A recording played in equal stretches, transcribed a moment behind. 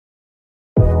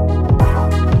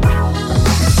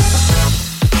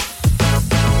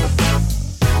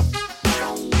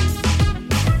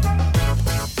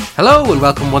Hello and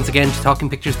welcome once again to Talking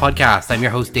Pictures Podcast. I'm your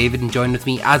host David and joined with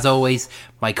me as always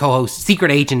my co-host,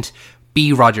 Secret Agent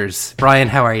B. Rogers. Brian,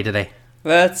 how are you today?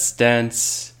 Let's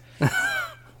dance.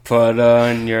 Put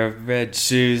on your red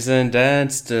shoes and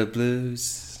dance the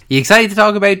blues. You excited to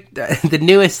talk about the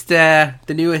newest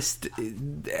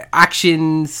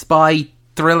action spy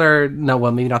thriller? No,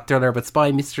 well, maybe not thriller, but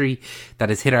spy mystery that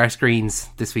has hit our screens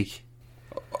this week.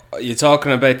 You're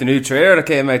talking about the new trailer that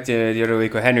came out the other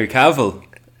week with Henry Cavill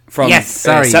from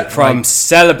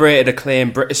celebrated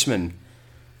acclaimed Britishman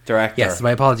director. Yes,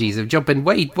 my apologies. I'm jumping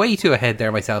way too ahead there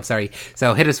myself. Sorry.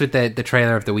 So hit us with the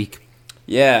trailer of the week.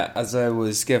 Yeah, as I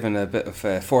was given a bit of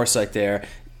foresight there,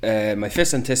 my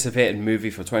first anticipated movie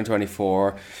for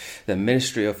 2024, The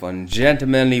Ministry of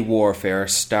Ungentlemanly Warfare,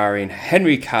 starring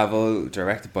Henry Cavill,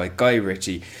 directed by Guy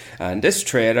Ritchie. And this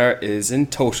trailer is in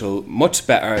total much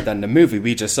better than the movie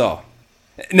we just saw.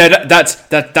 No, that's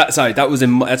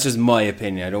just my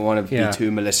opinion. I don't want to be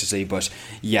too maliciously, but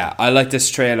yeah, I like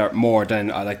this trailer more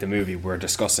than I like the movie we're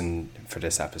discussing for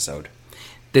this episode.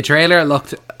 The trailer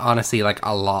looked honestly like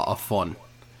a lot of fun.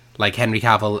 Like Henry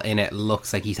Cavill in it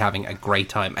looks like he's having a great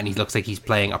time, and he looks like he's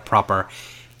playing a proper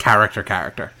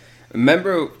character.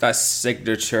 Remember that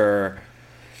signature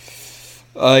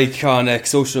iconic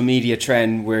social media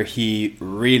trend where he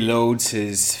reloads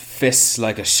his fists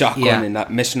like a shotgun in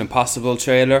that Mission Impossible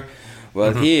trailer?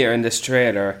 Well, here in this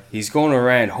trailer, he's going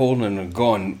around holding a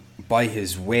gun by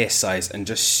his waist size and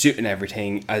just shooting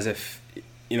everything as if,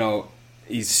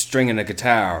 he's stringing a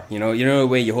guitar. You know the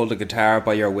way you hold a guitar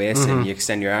by your waist and you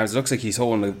extend your arms? It looks like he's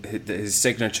holding his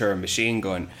signature machine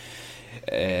gun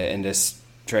in this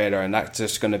trailer, and that's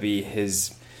just going to be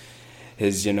his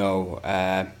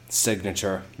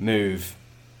signature move.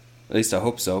 At least I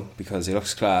hope so, because he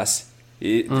looks class.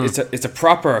 It's a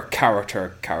proper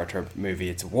character movie.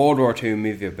 It's a World War II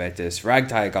movie about this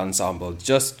ragtag ensemble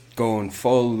just going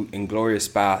full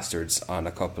Inglourious Bastards on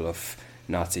a couple of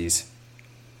Nazis.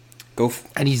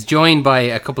 And he's joined by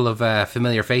a couple of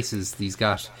familiar faces. He's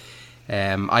got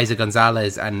Isa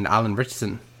Gonzalez and Alan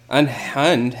Richardson. And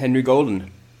Henry Golding.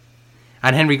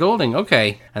 And Henry Golding,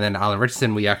 okay. And then Alan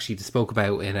Richardson we actually spoke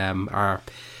about in our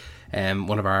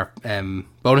one of our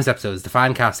bonus episodes, the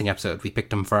fan casting episode. We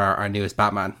picked him for our newest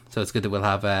Batman. So it's good that we'll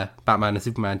have Batman and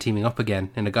Superman teaming up again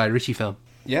in a Guy Ritchie film.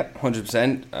 Yep,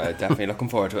 100%. Definitely looking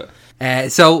forward to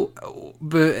it. So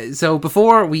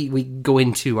before we go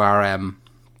into our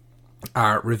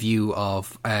review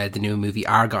of the new movie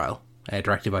Argylle,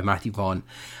 directed by Matthew Vaughn,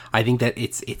 I think that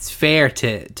it's fair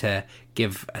to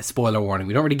give a spoiler warning.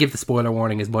 We don't really give the spoiler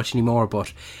warning as much anymore,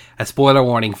 but a spoiler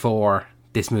warning for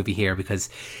this movie here, because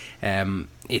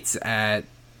it's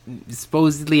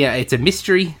supposedly it's a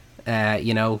mystery.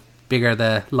 Bigger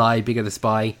the lie, bigger the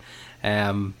spy.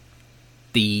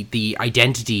 The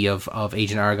identity of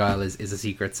Agent Argylle is a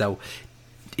secret. So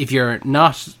if you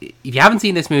haven't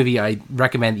seen this movie, I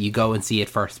recommend that you go and see it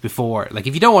first before. Like,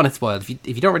 if you don't want it spoiled, if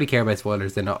you don't really care about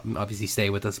spoilers, then obviously stay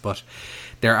with us. But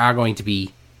there are going to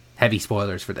be heavy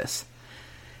spoilers for this,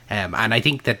 and I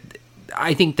think that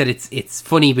it's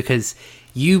funny because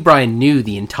you, Brian, knew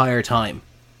the entire time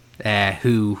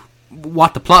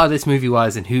what the plot of this movie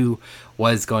was and who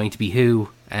was going to be who.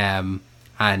 And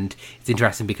it's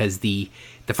interesting because the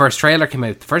first trailer came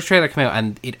out.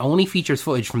 And it only features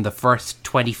footage from the first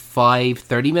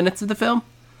 25-30 minutes of the film.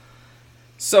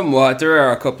 Somewhat. There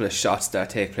are a couple of shots that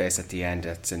take place at the end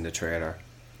that's in the trailer,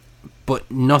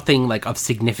 but nothing like of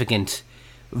significant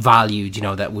value,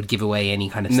 that would give away any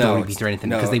kind of story beats or anything,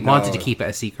 because they wanted to keep it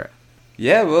a secret.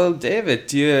 Yeah, well, David,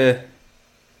 do you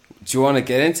want to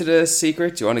get into the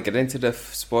secret? Do you want to get into the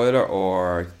spoiler,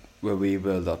 or will we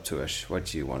build up to it? What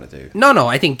do you want to do? No,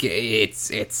 I think it's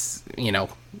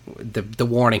the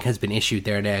warning has been issued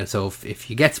there now, so if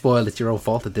you get spoiled, it's your own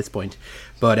fault at this point.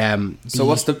 But so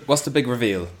what's the big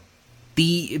reveal?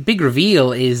 The big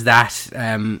reveal is that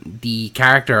the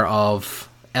character of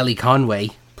Ellie Conway,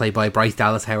 played by Bryce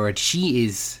Dallas Howard, she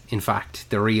is in fact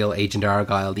the real Agent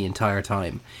Argylle the entire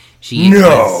time. If you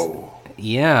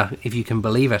can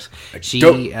believe it.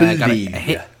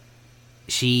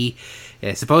 She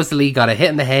supposedly got a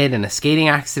hit in the head in a skating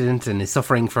accident and is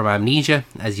suffering from amnesia,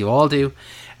 as you all do.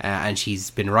 And she's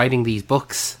been writing these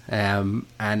books, and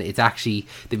it's actually,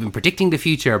 they've been predicting the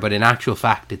future, but in actual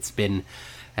fact it's been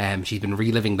she's been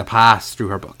reliving the past through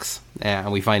her books.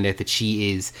 And we find out that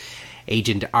she is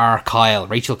Agent R. Kyle,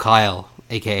 Rachel Kyle,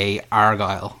 aka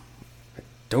Argylle. I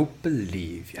don't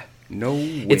believe you. No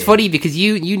way. It's funny because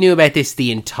you knew about this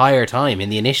the entire time. In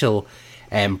the initial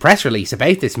press release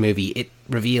about this movie, it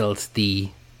revealed the...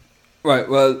 Right,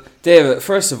 well, David,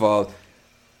 first of all,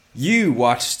 You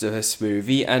watched this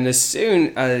movie, and as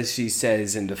soon as she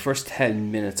says in the first 10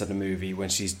 minutes of the movie, when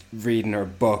she's reading her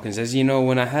book and says,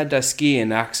 when I had that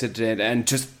skiing accident, and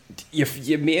just,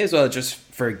 you may as well just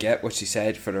forget what she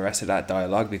said for the rest of that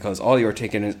dialogue, because all you're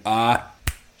thinking is,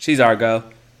 she's Argylle.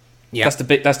 Yeah. That's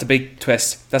the big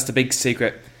twist. That's the big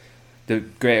secret. The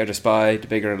greater the spy, the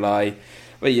bigger the lie.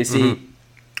 But you see,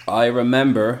 I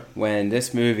remember when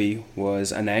this movie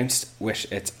was announced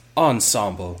with its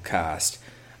ensemble cast,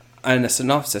 and the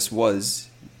synopsis was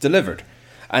delivered,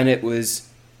 and it was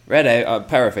read out. I'm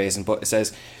paraphrasing, but it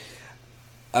says,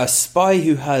 a spy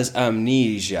who has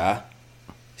amnesia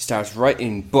starts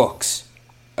writing books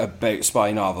about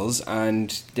spy novels,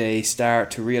 and they start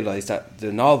to realise that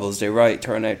the novels they write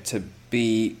turn out to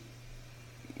be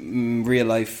real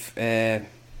life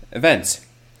events.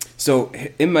 So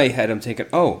in my head I'm thinking,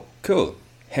 oh cool,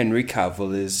 Henry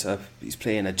Cavill he's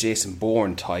playing a Jason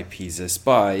Bourne type. He's a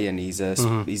spy, and he's a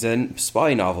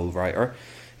spy novel writer.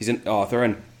 He's an author,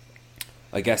 and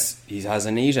I guess he has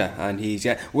amnesia. And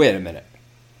wait a minute,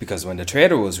 because when the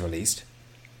trailer was released,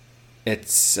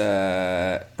 it's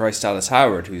Bryce Dallas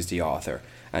Howard who's the author,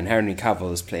 and Henry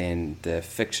Cavill is playing the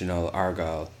fictional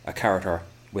Argylle, a character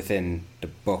within the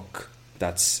book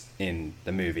that's in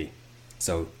the movie.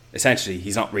 So essentially,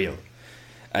 he's not real,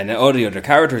 and all the other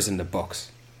characters in the books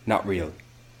not real.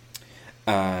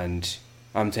 And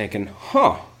I'm thinking,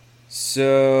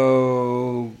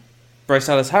 so Bryce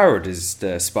Dallas Howard is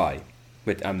the spy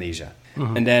with amnesia.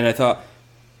 And then I thought,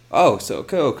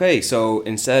 okay, so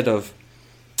instead of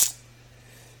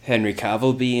Henry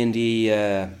Cavill being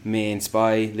the main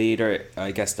spy leader,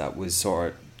 I guess that was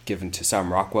sort of given to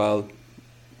Sam Rockwell,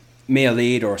 male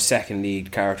lead or second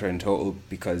lead character in total,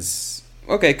 because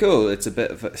okay, cool, it's a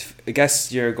bit of I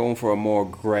guess you're going for a more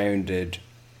grounded,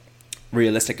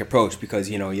 realistic approach, because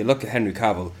you look at Henry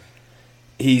Cavill,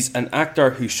 he's an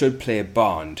actor who should play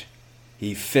Bond.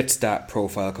 He fits that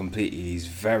profile completely. He's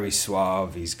very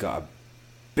suave, he's got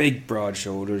big broad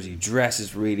shoulders, he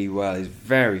dresses really well, he's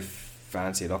very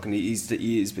fancy looking. He is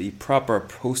the proper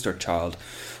poster child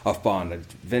of Bond.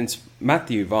 And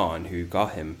Matthew Vaughn, who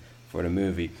got him for the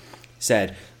movie,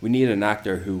 said we need an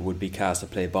actor who would be cast to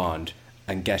play Bond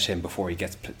and get him before he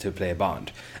gets to play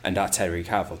Bond, and that's Henry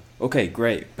Cavill. Okay,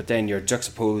 great, but then you're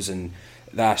juxtaposing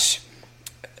that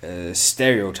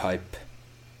stereotype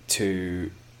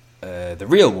to the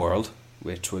real world,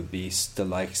 which would be the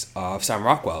likes of Sam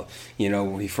Rockwell.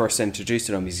 When he first introduced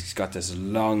him, he's got this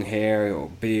long hair,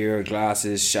 beard,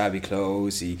 glasses, shabby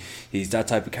clothes. He's that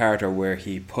type of character where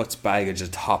he puts baggage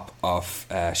atop of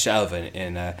shelving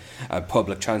in a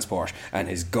public transport, and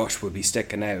his gut would be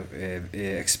sticking out,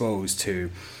 exposed to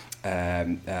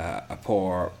a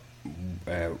poor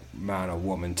man or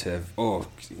woman to,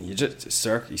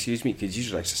 sir, excuse me, could you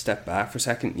just like to step back for a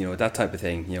second? That type of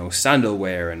thing. Sandal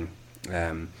wear and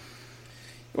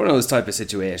one of those type of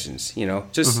situations,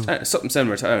 just something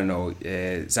similar to, I don't know,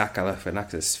 Zach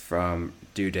Galifianakis from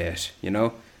Due Date,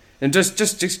 and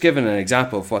just giving an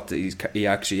example of what he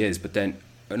actually is. But then,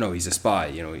 no, he's a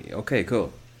spy, okay,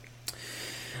 cool.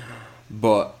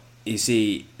 But you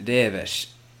see, David,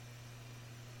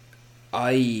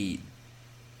 I'm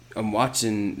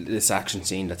watching this action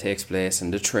scene that takes place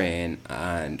in the train,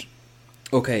 and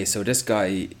okay, so this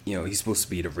guy, he's supposed to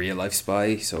be the real life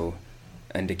spy,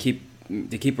 and they keep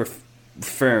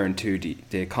referring to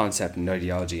the concept and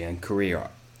ideology and career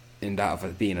in that of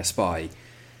it being a spy.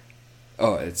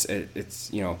 It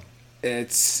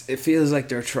feels like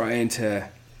they're trying to,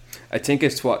 I think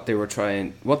it's what they were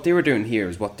doing here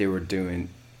is what they were doing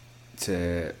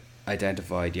to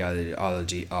identify the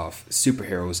ideology of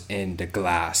superheroes in the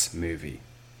Glass movie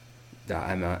that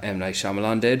M. Night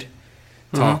Shyamalan did,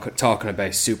 talking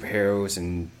about superheroes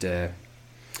and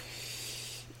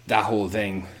that whole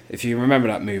thing. If you remember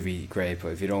that movie, great, but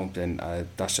if you don't, then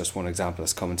that's just one example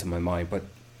that's coming to my mind. But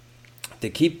they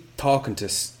keep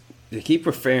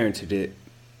referring to the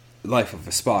life of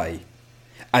a spy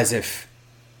as if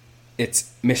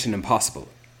it's Mission Impossible.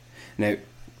 Now,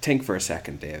 think for a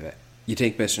second, David. You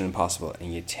think Mission Impossible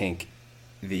and you think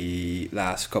the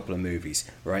last couple of movies,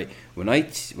 right? When I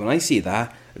see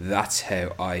that, that's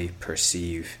how I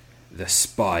perceive the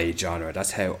spy genre.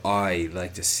 That's how I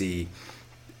like to see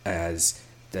as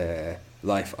the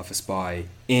life of a spy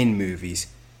in movies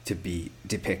to be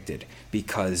depicted,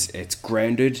 because it's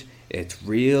grounded, it's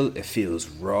real, it feels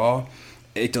raw,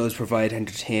 it does provide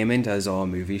entertainment as all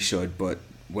movies should. But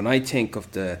when I think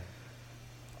of the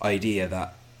idea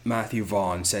that Matthew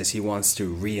Vaughn says he wants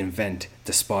to reinvent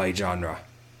the spy genre,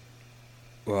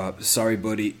 well, sorry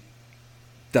buddy,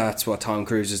 that's what Tom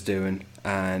Cruise is doing,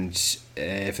 and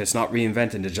if it's not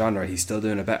reinventing the genre, he's still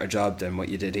doing a better job than what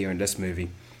you did here in this movie,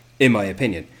 in my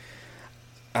opinion.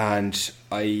 And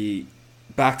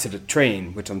back to the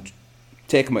train, which I'm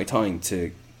taking my time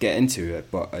to get into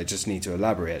it, but I just need to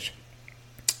elaborate.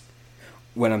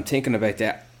 When I'm thinking about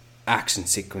the action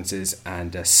sequences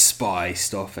and the spy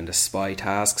stuff and the spy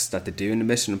tasks that they do in the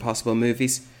Mission Impossible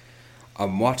movies,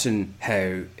 I'm watching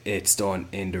how it's done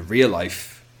in the real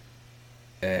life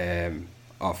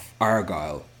of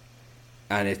Argylle,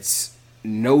 and it's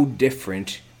no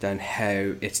different than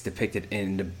how it's depicted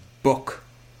in the book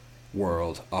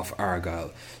world of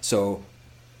Argylle. So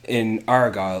in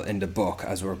Argylle, in the book,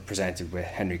 as we're presented with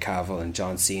Henry Cavill and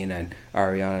John Cena and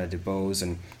Ariana DeBose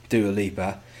and Dua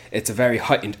Lipa, it's a very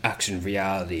heightened action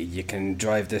reality. You can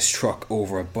drive this truck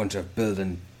over a bunch of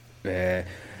building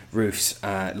roofs,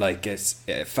 like it's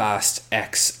Fast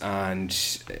X, and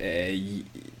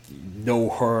no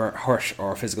hurt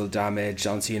or physical damage.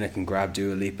 John Cena can grab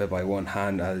Dua Lipa by one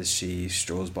hand as she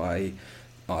strolls by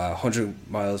 100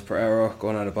 miles per hour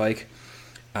going on a bike.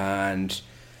 And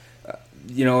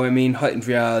you know what I mean, heightened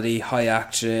reality, high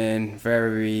action,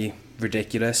 very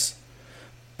ridiculous.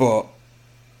 But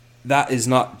that is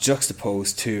not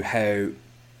juxtaposed to how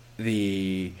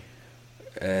the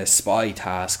spy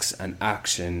tasks and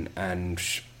action and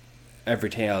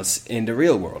everything else in the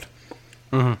real world.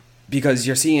 Mm-hmm. Because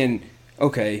you're seeing,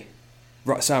 okay,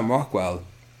 Sam Rockwell,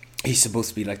 he's supposed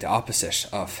to be like the opposite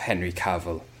of Henry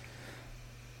Cavill.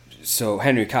 So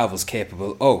Henry Cavill's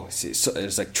capable. So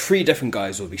there's like 3 different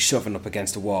guys will be shoving up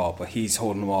against a wall, but he's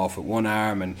holding them off with one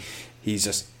arm, and he's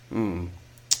just,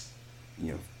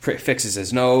 fixes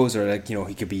his nose, or like,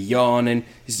 he could be yawning.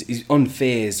 He's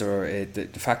unfazed, or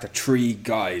the fact that 3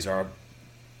 guys are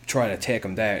trying to take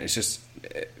him down, it's just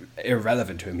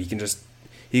irrelevant to him. He can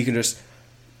just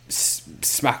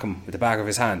smack him with the back of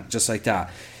his hand, just like that.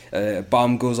 A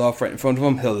bomb goes off right in front of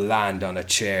him, he'll land on a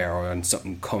chair or on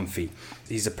something comfy.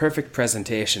 He's a perfect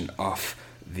presentation of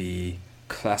the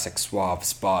classic suave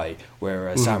spy,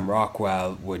 whereas Sam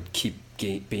Rockwell would keep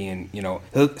being,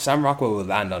 Sam Rockwell will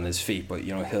land on his feet, but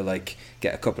he'll like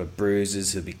get a couple of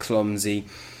bruises, he'll be clumsy,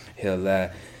 he'll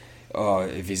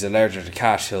if he's allergic to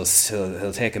cat,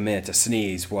 he'll take a minute to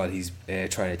sneeze while he's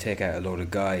trying to take out a load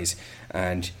of guys.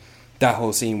 And that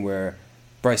whole scene where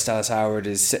Bryce Dallas Howard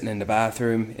is sitting in the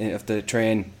bathroom of the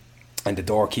train, and the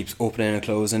door keeps opening and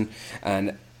closing,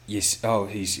 and he's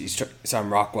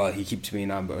Sam Rockwell. He keeps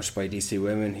being ambushed by these 2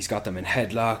 women. He's got them in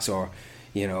headlocks, or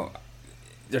they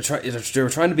were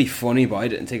trying to be funny, but I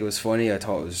didn't think it was funny. I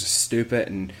thought it was just stupid.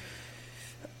 And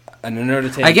another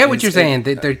thing, I get what you're saying.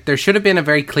 There should have been a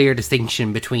very clear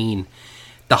distinction between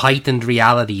the heightened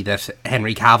reality that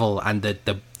Henry Cavill and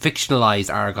the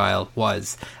fictionalized Argylle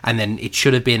was, and then it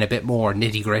should have been a bit more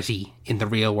nitty gritty in the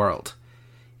real world,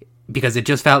 because it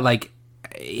just felt like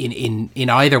in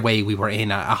either way we were in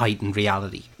a heightened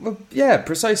reality. Well, yeah,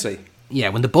 precisely. Yeah,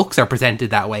 when the books are presented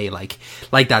that way, like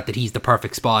that he's the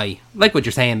perfect spy, like what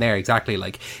you're saying there, exactly,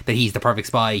 like that he's the perfect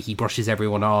spy, he brushes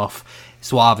everyone off,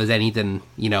 suave as anything,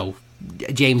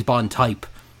 James Bond type.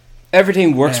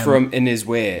 Everything works for him in his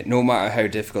way, no matter how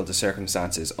difficult the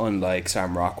circumstances. Unlike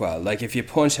Sam Rockwell, like if you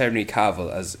punch Henry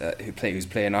Cavill as who's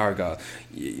playing Argylle,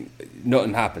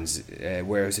 nothing happens.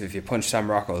 Whereas if you punch Sam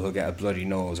Rockwell, he'll get a bloody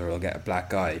nose or he'll get a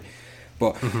black eye.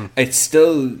 But it's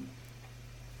still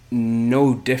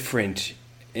no different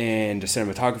in the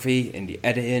cinematography, in the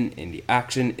editing, in the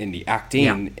action, in the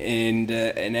acting, in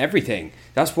everything.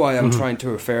 That's why I'm trying to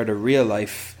refer the real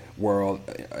life world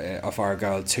of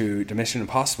Argylle to the Mission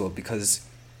Impossible, because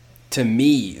to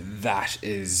me that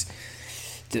is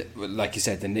like you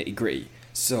said, the nitty gritty.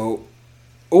 So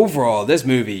overall, this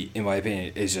movie, in my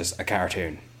opinion, is just a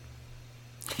cartoon.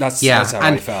 That's how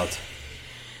I felt.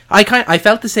 I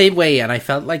felt the same way, and I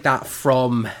felt like that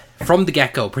from the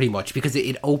get-go pretty much, because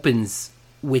it opens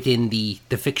within the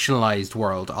fictionalized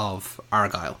world of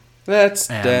Argylle. Let's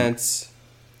dance.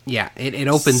 Yeah, it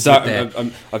opens with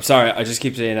the... I'm sorry, I just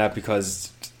keep saying that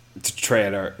because the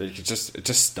trailer, it just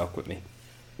stuck with me.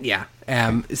 Yeah,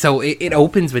 so it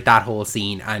opens with that whole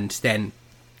scene, and then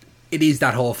it is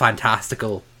that whole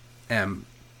fantastical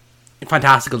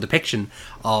depiction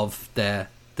of the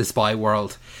spy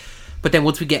world. But then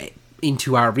once we get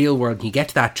into our real world and you get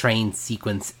to that train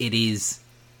sequence, it is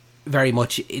very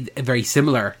much a very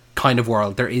similar kind of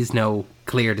world. There is no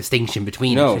clear distinction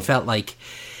between it. It felt like...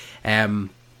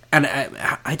 And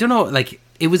I don't know, like,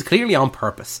 it was clearly on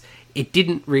purpose. It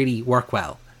didn't really work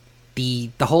well.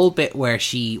 The whole bit where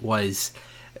she was,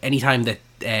 anytime that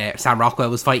Sam Rockwell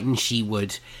was fighting, she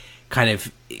would kind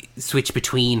of switch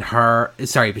between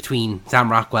between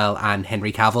Sam Rockwell and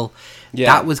Henry Cavill.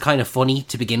 Yeah. That was kind of funny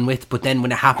to begin with, but then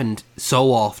when it happened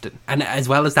so often, and as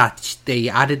well as that, they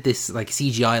added this like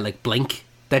CGI like blink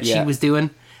that she was doing,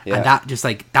 and that just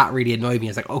like that really annoyed me.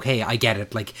 I was like, okay, I get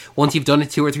it. Like once you've done it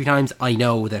 2 or 3 times, I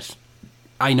know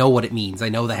what it means. I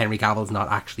know that Henry Cavill's not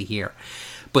actually here,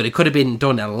 but it could have been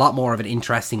done in a lot more of an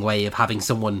interesting way of having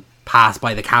someone pass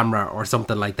by the camera or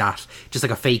something like that, just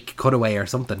like a fake cutaway or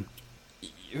something.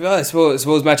 Well, I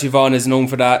suppose Matthew Vaughn is known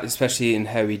for that, especially in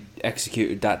how he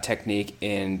executed that technique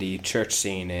in the church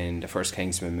scene in the first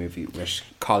Kingsman movie with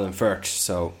Colin Firth.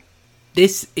 So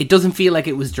it doesn't feel like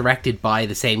it was directed by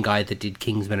the same guy that did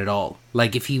Kingsman at all.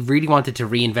 Like, if he really wanted to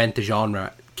reinvent the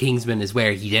genre, Kingsman is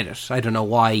where he did it. I don't know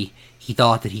why he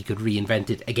thought that he could reinvent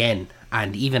it again.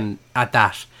 And even at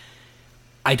that,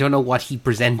 I don't know what he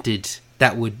presented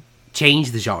that would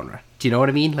change the genre. Do you know what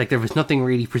I mean? Like, there was nothing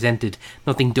really presented,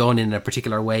 nothing done in a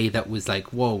particular way that was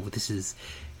like, whoa, this is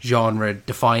genre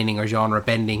defining or genre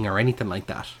bending or anything like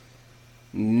that.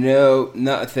 No,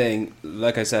 not a thing.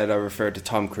 Like I said, I referred to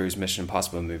Tom Cruise Mission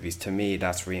Impossible movies. To me,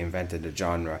 that's reinvented the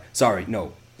genre. Sorry,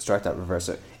 no, strike that, reverse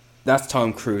it. That's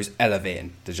Tom Cruise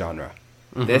elevating the genre.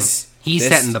 Mm-hmm. He's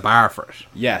setting the bar for it.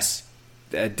 Yes.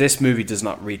 This movie does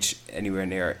not reach anywhere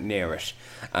near it.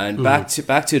 And back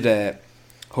to the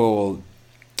whole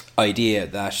idea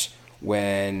that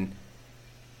when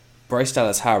Bryce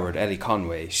Dallas Howard, Ellie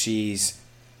Conway, she's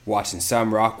watching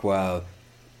Sam Rockwell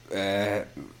doing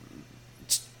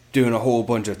a whole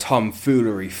bunch of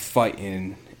tomfoolery,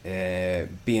 fighting,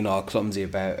 being all clumsy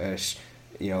about it,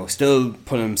 still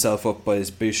pulling himself up by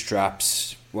his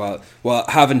bootstraps while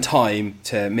having time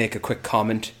to make a quick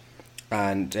comment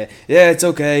and yeah, it's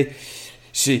okay,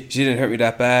 she didn't hurt me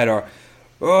that bad, or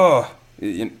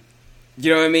you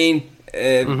know what I mean.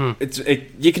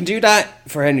 You can do that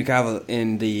for Henry Cavill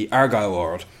in the Argylle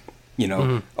world,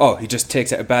 he just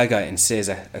takes out a bad guy and says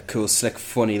a cool, slick,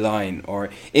 funny line, or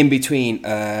in between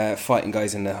fighting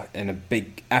guys in a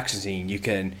big action scene, you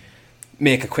can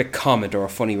make a quick comment or a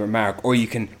funny remark, or you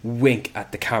can wink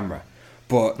at the camera.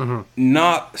 But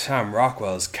not Sam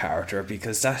Rockwell's character,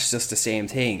 because that's just the same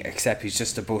thing, except he's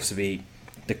just supposed to be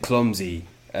the clumsier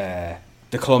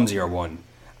one,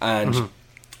 and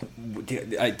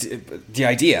the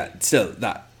idea still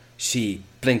that she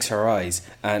blinks her eyes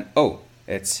and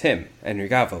it's him, Henry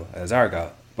Cavill as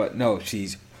Argylle. But no,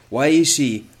 why is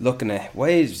she looking at why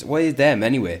is them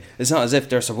anyway? It's not as if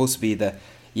they're supposed to be the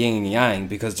yin and yang,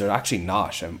 because they're actually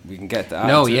not, and we can get that.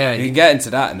 We can get into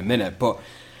that in a minute. But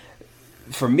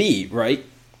for me, right,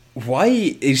 why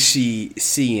is she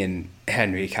seeing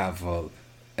Henry Cavill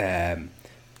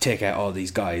take out all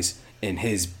these guys in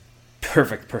his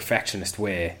perfect perfectionist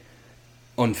way,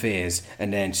 unfazed,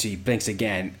 and then she blinks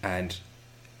again and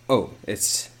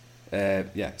it's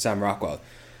Sam Rockwell?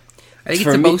 I think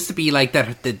it's supposed to be like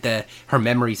that her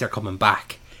memories are coming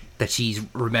back, that she's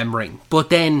remembering. But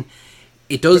then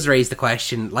it does raise the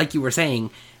question, like you were saying,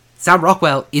 Sam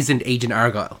Rockwell isn't Agent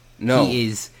Argylle. No. He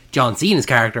is John Cena's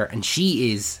character, and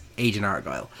she is Agent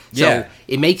Argylle. So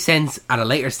it makes sense at a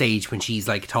later stage when she's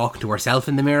like talking to herself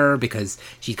in the mirror, because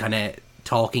she's kind of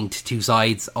talking to two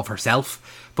sides of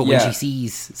herself. But when she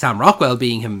sees Sam Rockwell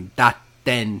being him, that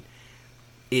then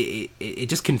it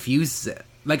just confuses it.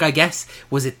 Like, I guess,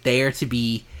 was it there to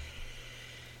be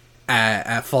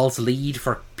a false lead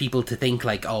for people to think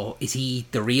like, is he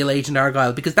the real Agent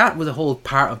Argylle? Because that was a whole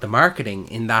part of the marketing,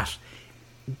 in that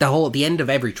the end of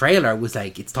every trailer was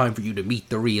like, it's time for you to meet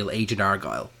the real Agent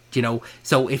Argylle.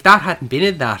 So if that hadn't been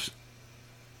in that,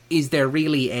 is there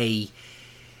really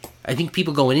I think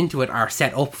people going into it are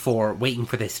set up for waiting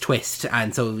for this twist,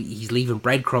 and so he's leaving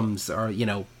breadcrumbs, or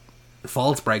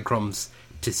false breadcrumbs,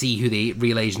 to see who the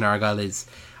real Agent Argylle is.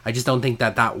 I just don't think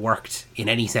that worked in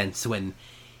any sense, when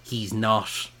he's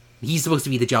not. He's supposed to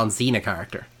be the John Cena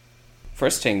character.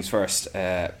 First things first,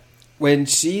 when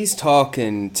she's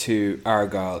talking to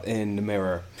Argylle in the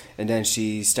mirror, and then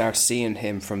she starts seeing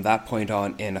him from that point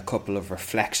on in a couple of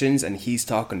reflections, and he's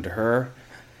talking to her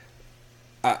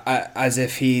as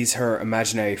if he's her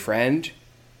imaginary friend,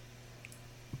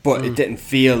 but it didn't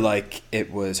feel like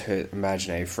it was her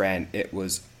imaginary friend. It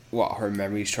was what her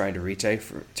memory's trying to reach out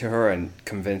to her and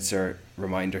convince her,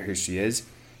 remind her who she is.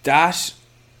 That,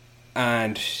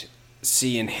 and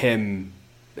seeing him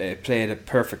play the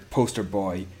perfect poster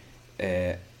boy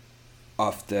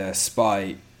of the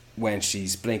spy when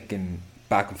she's blinking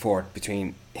back and forth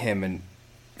between him and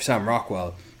Sam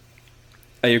Rockwell,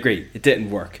 I agree, it didn't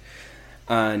work.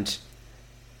 And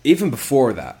even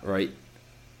before that, right,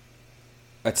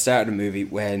 at the start of the movie,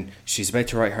 when she's about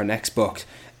to write her next book,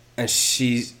 and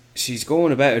she's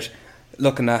going about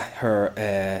looking at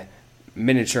her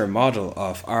miniature model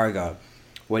of Argylle.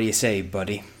 What do you say,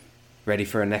 buddy? Ready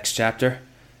for a next chapter?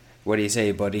 What do you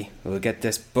say, buddy? We'll get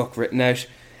this book written out.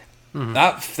 Mm-hmm.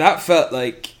 That felt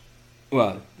like,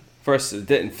 well, first it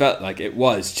didn't felt like, it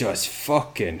was just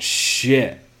fucking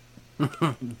shit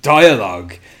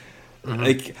dialogue.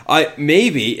 Mm-hmm. Like,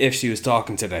 maybe if she was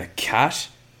talking to the cat,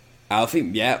 Alfie,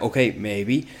 yeah, okay,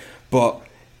 maybe. But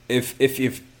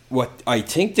if what I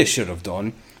think they should have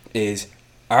done is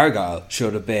Argylle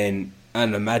should have been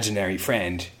an imaginary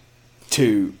friend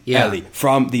to Ellie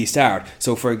from the start.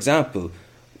 So, for example,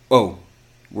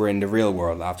 we're in the real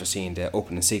world after seeing the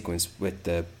opening sequence with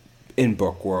the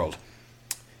in-book world.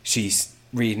 She's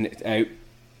reading out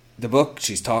the book,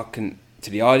 she's talking to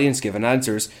the audience, giving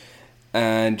answers,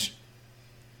 and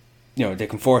they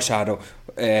can foreshadow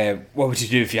what would you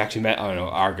do if you actually met, I don't know,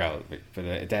 Argylle,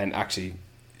 but then actually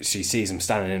she sees him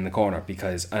standing in the corner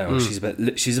because, I don't know,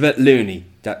 she's a bit loony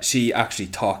that she actually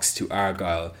talks to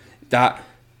Argylle. That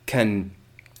can,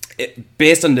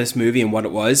 based on this movie and what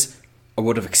it was, I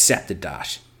would have accepted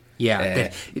that.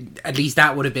 Yeah, at least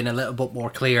that would have been a little bit more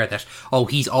clear that,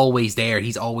 he's always there,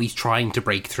 he's always trying to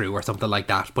break through or something like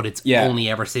that, but it's only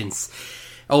ever since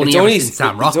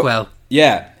Sam Rockwell.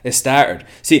 It started.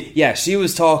 See, she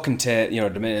was talking to,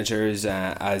 the miniatures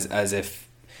as if,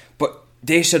 but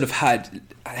they should have had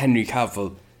Henry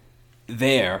Cavill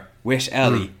there with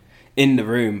Ellie in the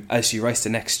room as she writes the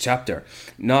next chapter,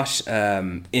 not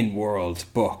in-world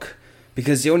book,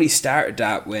 because they only started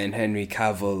that when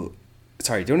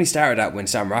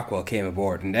Sam Rockwell came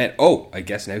aboard, and then I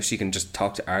guess now she can just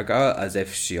talk to Argylle as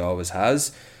if she always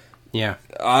has. Yeah,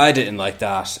 I didn't like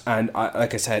that, and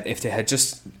like I said, if they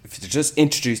just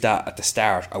introduced that at the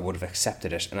start, I would have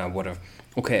accepted it, and I would have,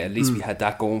 at least we had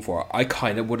that going for her. I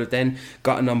kind of would have then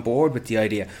gotten on board with the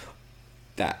idea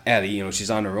that Ellie,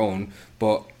 she's on her own,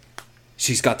 but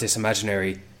she's got this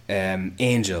imaginary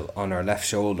angel on her left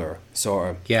shoulder, sort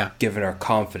of giving her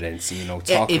confidence, and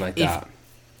talking like that.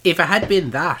 If it had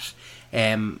been that,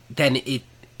 then it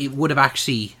would have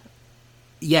actually,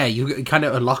 you kind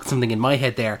of unlocked something in my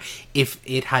head there. If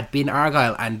it had been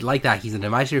Argylle, and like that, he's an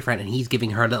imaginary friend, and he's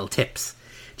giving her little tips.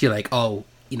 Do you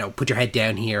put your head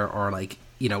down here, or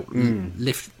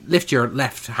lift your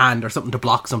left hand or something to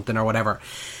block something or whatever.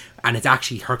 And it's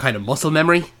actually her kind of muscle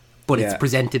memory, but it's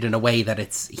presented in a way that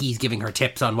he's giving her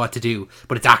tips on what to do,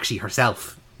 but it's actually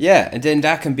herself. Yeah, and then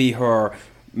that can be her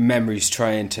memories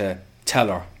trying to tell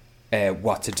her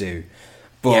what to do.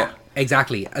 But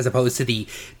exactly, as opposed to the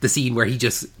scene where he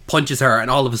just punches her and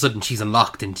all of a sudden she's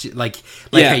unlocked, and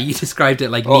how you described it,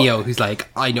 like Neo, who's like,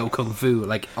 I know Kung Fu,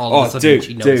 like all of a sudden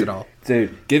she knows it all.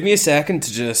 Dude, give me a second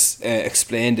to just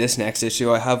explain this next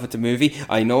issue I have with the movie.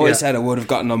 I know I said I would have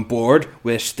gotten on board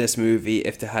with this movie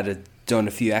if they had done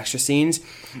a few extra scenes,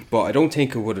 but I don't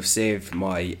think it would have saved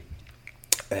my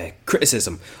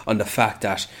criticism on the fact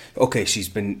that, she's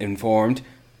been informed,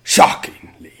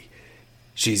 shockingly,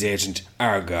 she's Agent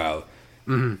Argylle.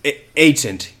 Mm-hmm.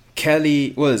 Agent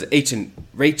Kelly, Agent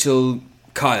Rachel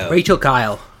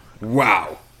Kyle.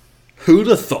 Wow. Who'd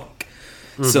have thunk?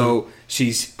 Mm-hmm. So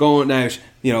she's going out,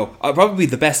 probably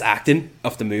the best acting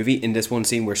of the movie in this one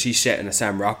scene where she's shouting at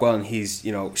Sam Rockwell and he's,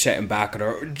 shouting back at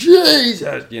her,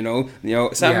 Jesus,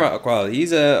 Sam Rockwell,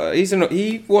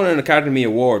 he won an Academy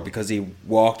Award because he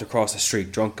walked across the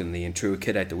street drunkenly and threw a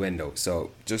kid out the window.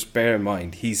 So just bear in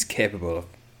mind, he's capable of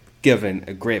giving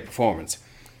a great performance.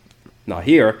 Not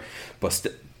here, but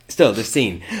still this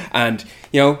scene. And,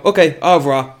 au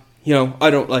revoir, I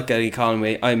don't like Eddie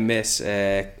Conway, I miss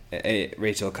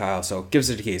Rachel Kyle, so gives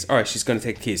her the keys. Alright, she's gonna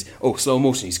take the keys. Slow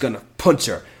motion, he's gonna punch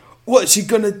her. What's she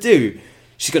gonna do?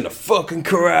 She's gonna fucking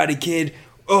Karate Kid.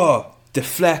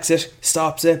 Deflects it,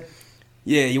 stops it.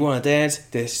 Yeah, you wanna dance?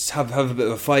 Just have a bit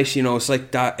of a fight, it's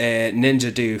like that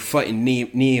ninja dude fighting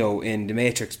Neo in the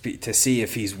Matrix to see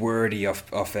if he's worthy of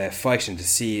fighting, to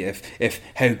see if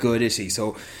how good is he.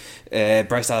 So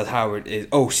Bryce Dallas Howard is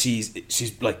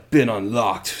she's like been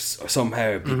unlocked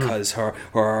somehow because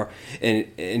her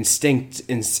instincts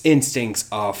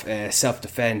of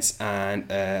self-defense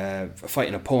and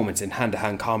fighting opponents in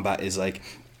hand-to-hand combat is like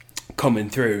coming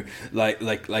through like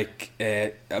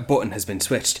a button has been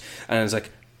switched, and it's like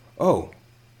and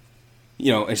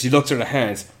she looks at her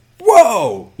hands.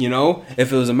 Whoa!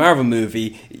 If it was a Marvel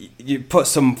movie, you put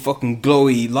some fucking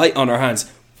glowy light on her hands.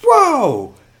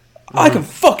 Whoa! I can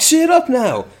fuck shit up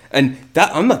now. And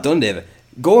that, I'm not done, David.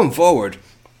 Going forward,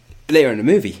 later in the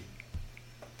movie,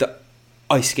 the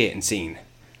ice skating scene.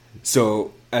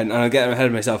 So, and I'll get ahead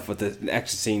of myself with the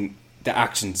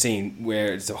action scene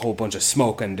where it's a whole bunch of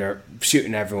smoke and they're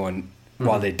shooting everyone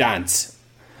while they dance.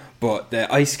 But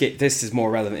the ice skate, this is more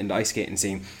relevant in the ice skating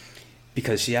scene,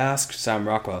 because she asked Sam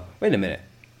Rockwell, "Wait a minute,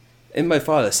 in my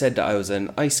file it said that I was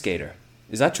an ice skater.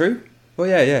 Is that true?" "Oh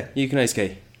yeah, you can ice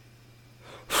skate."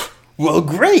 "Well,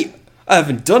 great. I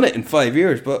haven't done it in 5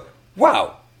 years, but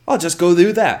wow, I'll just go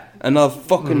do that, and I'll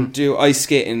fucking do ice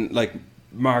skating like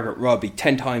Margaret Robbie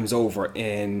 10 times over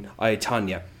in I,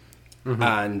 Tonya.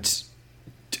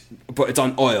 But it's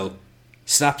on oil.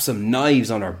 Slap some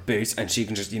knives on her boots, and she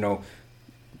can just,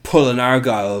 pull an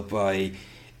Argylle by,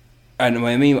 and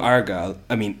when I mean Argylle,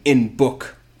 I mean in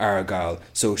book Argylle.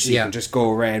 So she can just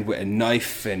go around with a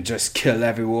knife and just kill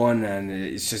everyone, and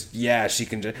it's just, she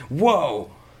can just,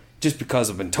 whoa! Just because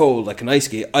I've been told I can ice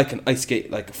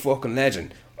skate like a fucking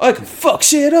legend. I can fuck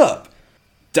shit up.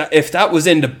 If that was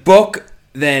in the book,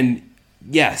 then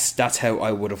yes, that's how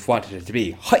I would have wanted it to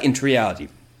be. Heightened reality.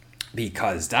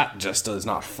 Because that just does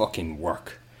not fucking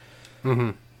work.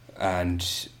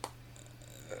 And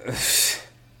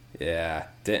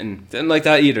didn't like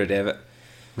that either, David.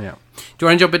 Yeah. Do you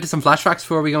want to jump into some flashbacks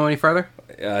before we go any further?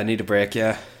 I need a break,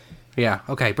 yeah. Yeah,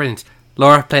 okay, brilliant.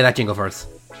 Laura, play that jingle for us.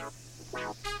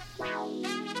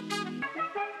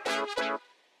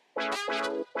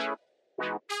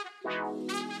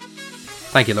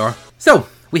 Thank you, Laura. So,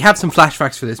 we have some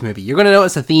flashbacks for this movie. You're going to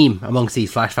notice a theme amongst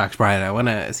these flashbacks, Brian. I want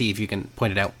to see if you can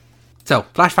point it out. So,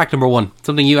 flashback number 1.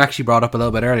 Something you actually brought up a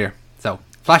little bit earlier. So,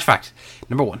 flashback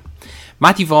number 1.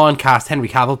 Matthew Vaughn cast Henry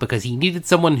Cavill because he needed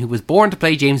someone who was born to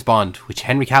play James Bond, which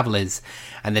Henry Cavill is,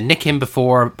 and then nick him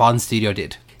before Bond Studio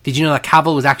did. Did you know that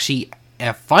Cavill was actually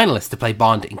a finalist to play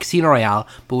Bond in Casino Royale,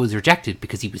 but was rejected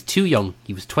because he was too young?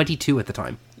 He was 22 at the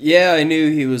time. Yeah, I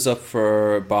knew he was up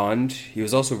for Bond. He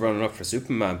was also running up for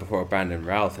Superman before Brandon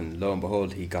Routh, and lo and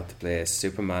behold, he got to play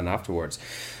Superman afterwards.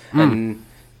 And,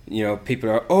 people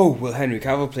are, will Henry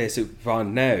Cavill play Super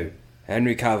Bond now?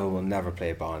 Henry Cavill will never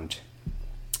play Bond.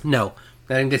 No,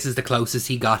 I think this is the closest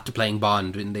he got to playing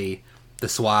Bond in the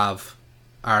suave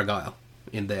Argylle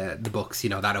in the books,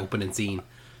 that opening scene.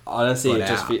 Honestly,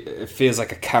 it feels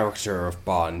like a character of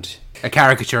Bond. A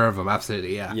caricature of him,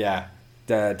 absolutely, yeah.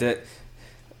 Yeah.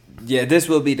 This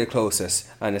will be the closest,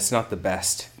 and it's not the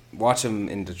best. Watch him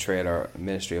in the trailer,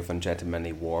 Ministry of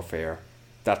Ungentlemanly Warfare.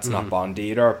 That's not Bond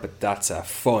either, but that's a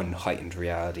fun heightened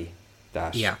reality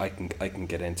that I can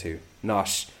get into.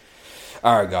 Not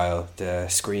Argylle, the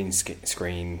screen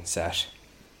set.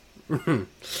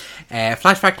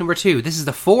 Flashback number 2. This is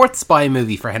the 4th spy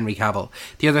movie for Henry Cavill.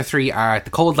 The other 3 are The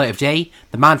Cold Light of Day,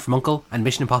 The Man from U.N.C.L.E. and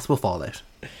Mission Impossible Fallout.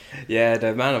 Yeah,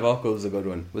 The Man of U.N.C.L.E. was a good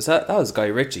one. That was Guy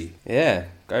Ritchie. Yeah,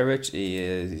 Guy Ritchie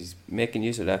is making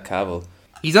use of that Cavill.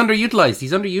 He's underutilized.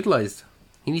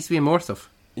 He needs to be in more stuff.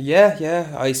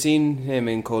 Yeah, I seen him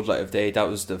in Cold Light of Day. That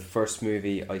was the first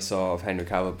movie I saw of Henry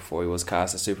Cavill before he was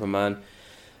cast as Superman.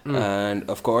 And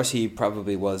of course he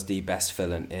probably was the best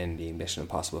villain in the Mission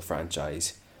Impossible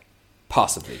franchise.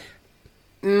 Possibly.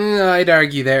 I'd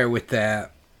argue there with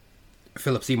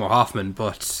Philip Seymour Hoffman,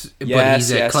 but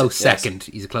he's a close second.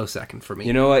 He's a close second for me.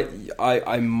 You know what?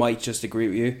 I might just agree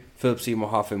with you. Philip Seymour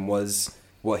Hoffman was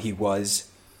what he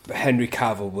was. But Henry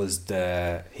Cavill was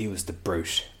the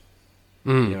brute.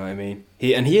 You know what I mean?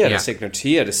 He had a signature.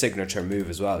 He had a signature move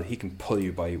as well. He can pull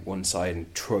you by one side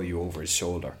and throw you over his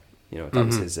shoulder. That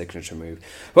was his signature move.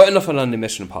 But enough on the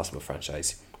Mission Impossible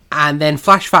franchise. And then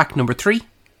flashback number 3.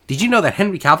 Did you know that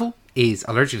Henry Cavill is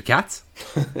allergic to cats?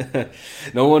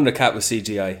 No wonder the cat was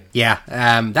CGI. Yeah,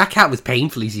 that cat was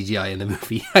painfully CGI in the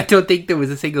movie. I don't think there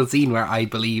was a single scene where I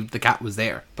believed the cat was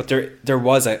there. But there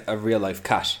was a real life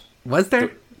cat. Was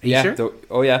there? Are you sure?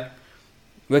 Oh yeah.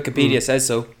 Wikipedia says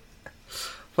so.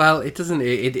 Well, it doesn't.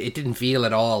 It didn't feel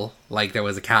at all like there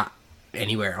was a cat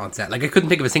anywhere on set. Like I couldn't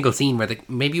think of a single scene where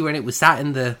maybe when it was sat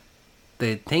in the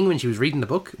thing when she was writing the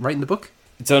book.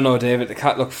 I don't know, David. The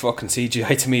cat looked fucking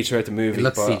CGI to me throughout the movie. It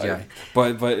looked CGI,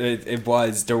 but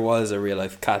there was a real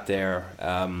life cat there.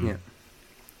 I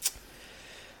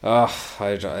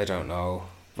don't know,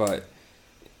 but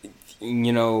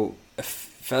it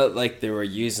felt like they were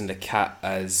using the cat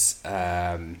as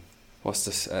a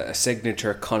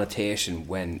signature connotation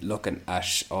when looking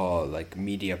at like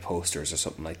media posters or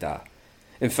something like that.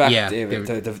 In fact, David,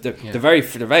 the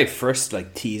very first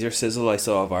like teaser sizzle I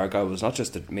saw of Argylle was not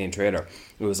just the main trailer.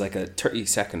 It was like a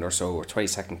 30-second or so or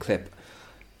 20-second clip,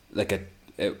 like a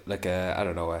I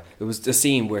don't know. It was the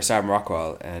scene where Sam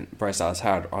Rockwell and Bryce Dallas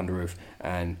Howard are on the roof,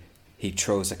 and he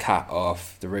throws a cat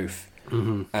off the roof,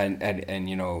 and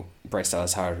Bryce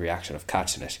Dallas Howard's reaction of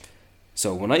catching it.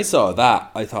 So when I saw that,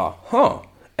 I thought, out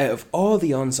of all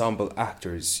the ensemble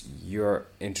actors you're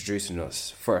introducing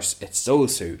us first, it's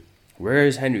those two.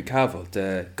 Where's Henry Cavill,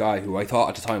 the guy who I thought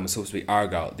at the time was supposed to be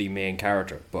Argylle, the main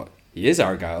character? But He is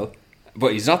Argylle,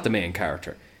 but he's not the main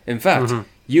character. In fact,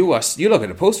 you look at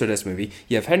the poster of this movie,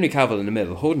 you have Henry Cavill in the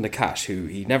middle holding the cat, who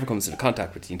he never comes into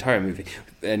contact with the entire movie.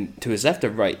 And to his left or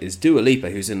right is Dua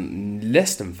Lipa, who's in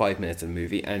less than 5 minutes of the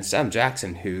movie, and Sam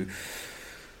Jackson, who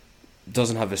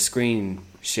doesn't have a screen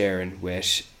sharing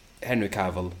with Henry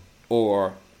Cavill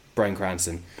or Bryan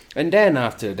Cranston. And then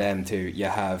after them two, you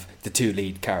have the two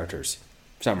lead characters,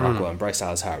 Sam Rockwell and Bryce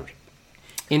Dallas Howard.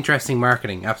 Interesting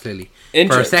marketing, absolutely.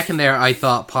 For a second there, I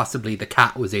thought possibly the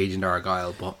cat was Agent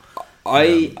Argylle, but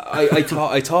I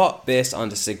thought based on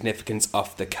the significance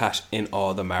of the cat in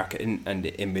all the marketing and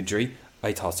the imagery,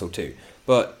 I thought so too.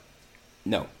 But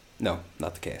no, not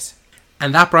the case.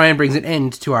 And that, Brian, brings an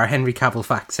end to our Henry Cavill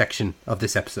facts section of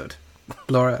this episode.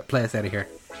 Laura, play us out of here.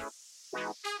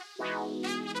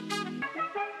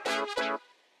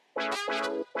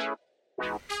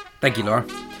 Thank you, Laura.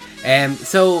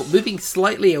 So, moving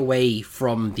slightly away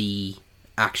from the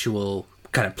actual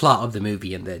kind of plot of the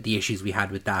movie and the issues we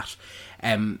had with that,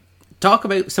 talk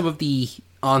about some of the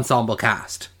ensemble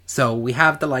cast. So, we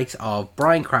have the likes of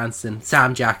Bryan Cranston,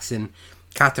 Sam Jackson,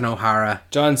 Catherine O'Hara,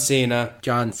 John Cena.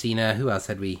 Who else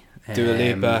had we? Dua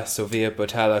Lipa, Sofia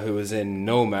Boutella, who was in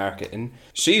no marketing.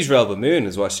 She's Rebel Moon,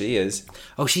 is what she is.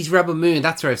 Oh, she's Rebel Moon.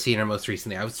 That's where I've seen her most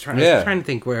recently. I was trying to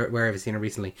think where I've seen her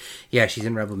recently. Yeah, she's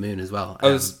in Rebel Moon as well.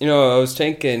 I was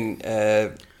thinking.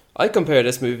 I compare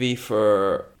this movie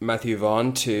for Matthew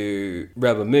Vaughn to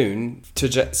Rebel Moon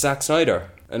to Zack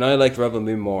Snyder, and I like Rebel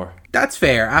Moon more. That's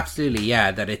fair, absolutely.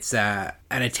 Yeah, that it's an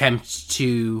attempt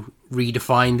to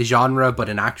redefine the genre, but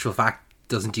in actual fact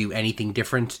doesn't do anything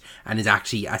different and is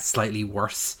actually a slightly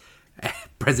worse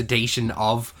presentation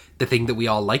of the thing that we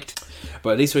all liked.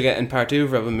 But at least we're getting part 2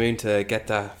 of Rebel Moon to get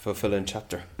that fulfilling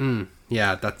chapter.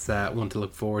 Yeah, that's one to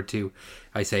look forward to,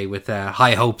 I say, with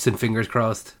high hopes and fingers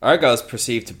crossed. Argyle's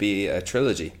perceived to be a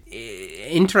trilogy.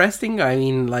 Interesting. I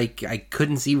mean, like, I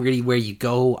couldn't see really where you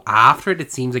go after it.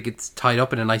 It seems like it's tied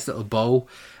up in a nice little bow.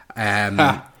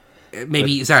 Nice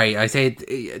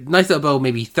little bow,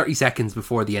 maybe 30 seconds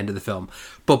before the end of the film.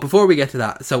 But before we get to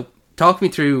that, so talk me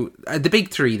through the big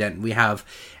three then. We have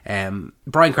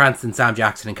Bryan Cranston, Sam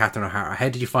Jackson and Catherine O'Hara. How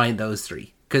did you find those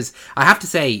three? Because I have to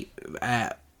say,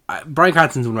 Bryan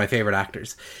Cranston's one of my favourite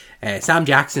actors. Sam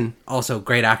Jackson, also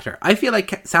great actor. I feel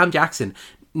like Sam Jackson,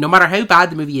 no matter how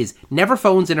bad the movie is, never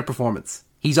phones in a performance.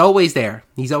 He's always there.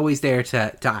 He's always there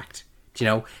to act. You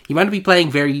know, he might be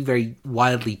playing very, very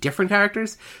wildly different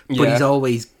characters, but he's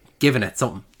always giving it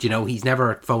something. You know, he's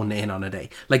never phoning in on a day.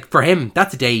 Like, for him,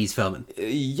 that's a day he's filming.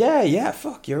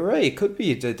 Fuck, you're right. It could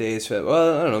be a day's film.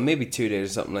 Well, I don't know, maybe 2 days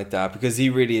or something like that, because he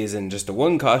really is in just the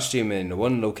one costume in the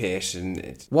one location.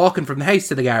 It's walking from the house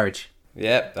to the garage.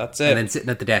 Yeah, that's it. And then sitting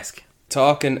at the desk.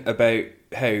 Talking about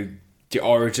how the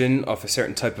origin of a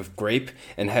certain type of grape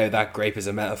and how that grape is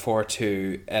a metaphor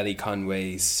to Ellie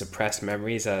Conway's suppressed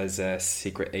memories as a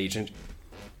secret agent.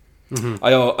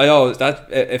 I always, that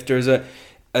if there's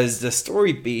as the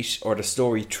story beat or the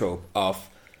story trope of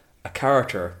a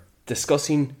character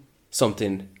discussing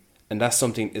something, and that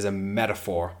something is a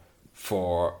metaphor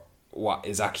for what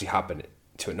is actually happening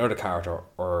to another character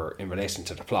or in relation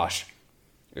to the plot.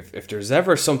 If there's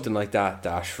ever something like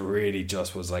that really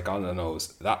just was like on the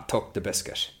nose, that took the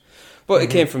biscuit. But it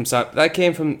came from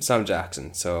Sam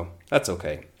Jackson, so that's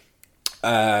okay.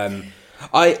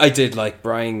 I did like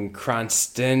Bryan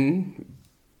Cranston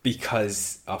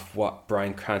because of what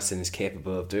Bryan Cranston is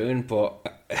capable of doing, but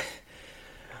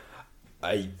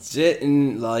I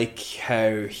didn't like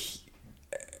how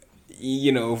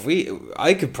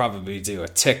I could probably do a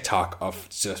TikTok of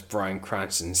just Bryan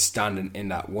Cranston standing in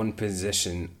that one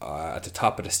position at the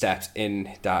top of the steps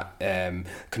in that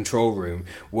control room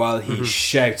while he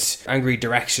shouts angry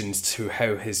directions to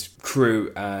how his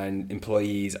crew and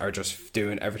employees are just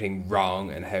doing everything wrong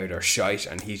and how they're shite,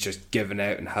 and he's just giving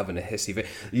out and having a hissy fit.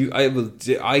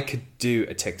 I could do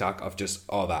a TikTok of just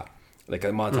all that. Like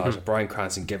a montage of Bryan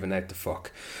Cranston giving out the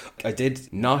fuck. I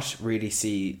did not really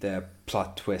see the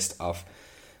plot twist of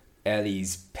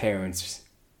Ellie's parents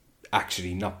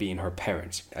actually not being her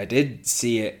parents. I did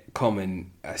see it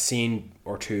coming a scene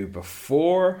or two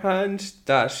beforehand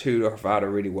that who her father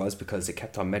really was, because they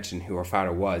kept on mentioning who her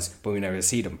father was, but we never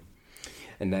see them.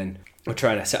 And then we're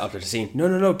trying to set up the scene. No,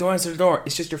 don't answer the door.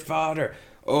 It's just your father.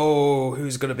 Oh,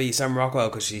 who's going to be Sam Rockwell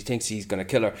because she thinks he's going to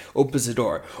kill her. Opens the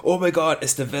door. Oh my god,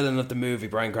 it's the villain of the movie,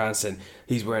 Bryan Cranston.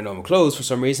 He's wearing normal clothes for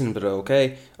some reason, but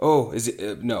okay. Oh, is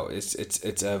it? No,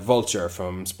 it's a Vulture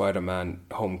from Spider-Man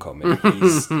Homecoming.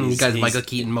 You guys, Michael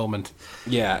Keaton moment.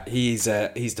 Yeah, he's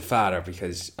the father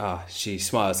because she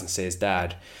smiles and says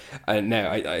dad. And now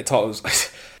I thought it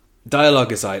was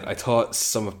Dialogue aside, I thought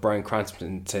some of Bryan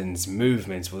Cranston's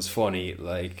movements was funny.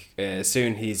 Like,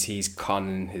 soon he's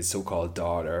conning his so-called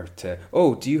daughter to,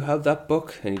 oh, do you have that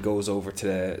book? And he goes over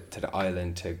to the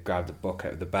island to grab the book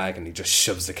out of the bag, and he just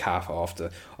shoves the calf off the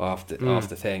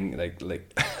thing.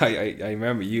 Like I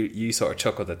remember you sort of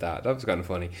chuckled at that. That was kind of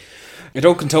funny. I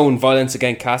don't condone violence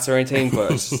against cats or anything,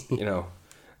 but you know,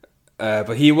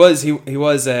 but he was. It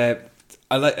was a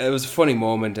funny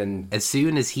moment, and as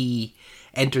soon as he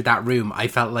entered that room, I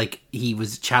felt like he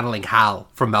was channeling Hal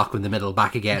from Malcolm in the Middle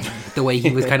back again. The way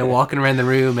he was kind of walking around the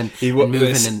room and moving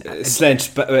and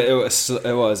slenched.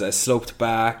 It was a sloped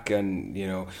back, and you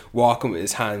know, walking with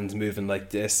his hands moving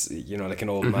like this. You know, like an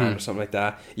old man or something like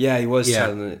that. Yeah, he was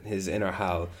channeling his inner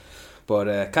Hal.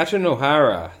 But Catherine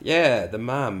O'Hara, the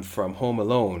mom from Home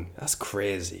Alone, that's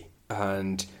crazy.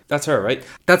 And that's her, right?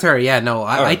 That's her, yeah. No,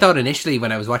 I thought initially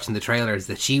when I was watching the trailers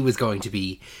that she was going to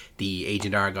be the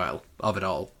Agent Argylle of it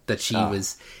all. That she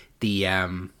was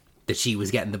that she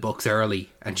was getting the books early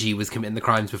and she was committing the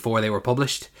crimes before they were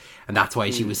published. And that's why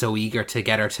she was so eager to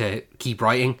get her to keep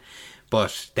writing.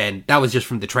 But then that was just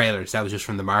from the trailers. That was just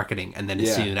from the marketing. And then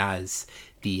as soon as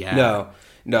the... we heard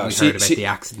about the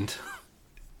accident.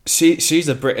 She's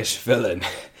a British villain.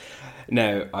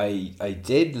 Now, I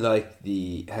did like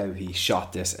how he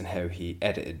shot this and how he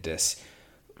edited this.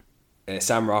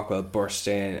 Sam Rockwell bursts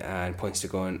in and points the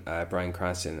gun at Bryan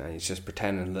Cranston, and he's just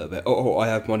pretending a little bit. Oh, I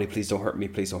have money. Please don't hurt me.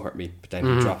 Please don't hurt me. But then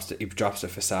he drops the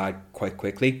facade quite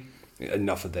quickly.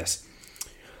 Enough of this.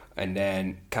 And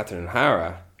then Catherine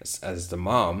O'Hara, as the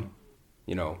mom,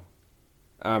 you know,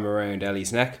 arm around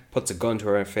Ellie's neck, puts a gun to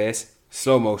her face,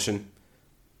 slow motion.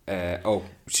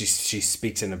 She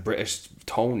speaks in a British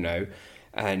tone now,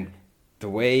 and the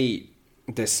way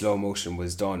this slow motion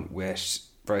was done with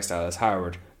Bryce Dallas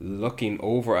Howard looking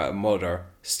over at a mother,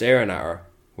 staring at her,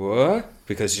 what?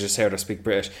 Because you just heard her speak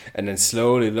British, and then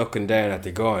slowly looking down at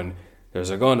the gun. There's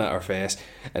a gun at her face,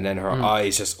 and then her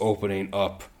eyes just opening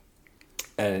up.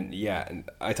 And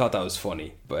I thought that was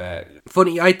funny. But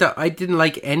funny, I didn't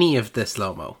like any of the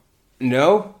slow-mo.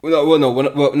 No.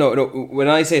 When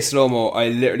I say slow-mo, I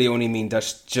literally only mean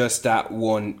that's just that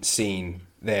one scene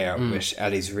there with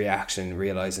Ellie's reaction,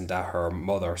 realising that her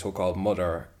mother, so-called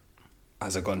mother,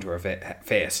 has a gun to her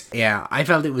face. Yeah, I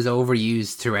felt it was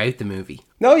overused throughout the movie.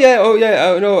 No,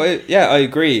 I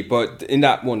agree. But in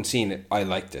that one scene, I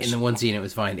liked it. In the one scene, it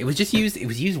was fine. It was just used. It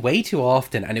was used way too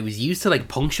often, and it was used to like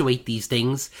punctuate these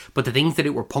things. But the things that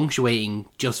it were punctuating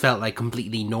just felt like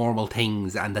completely normal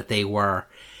things, and that they were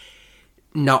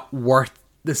not worth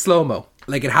the slow-mo.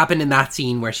 Like, it happened in that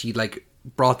scene where she like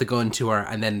brought the gun to her,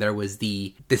 and then there was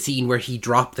the scene where he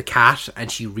dropped the cat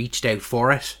and she reached out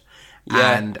for it.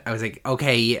 Yeah. And I was like,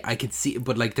 okay, I could see,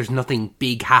 but like there's nothing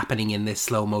big happening in this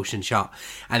slow motion shot.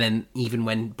 And then even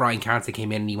when Bryan Cranston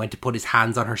came in and he went to put his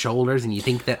hands on her shoulders, and you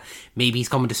think that maybe he's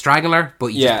coming to strangle her, but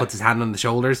he just puts his hand on the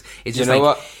shoulders. It's just like,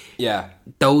 what? Yeah,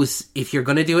 those, if you're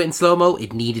going to do it in slow-mo,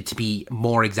 it needed to be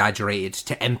more exaggerated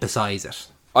to emphasize it.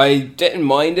 I didn't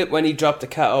mind it when he dropped the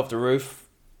cat off the roof,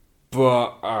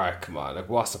 but alright, come on, like,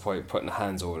 what's the point of putting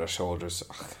hands over their shoulders?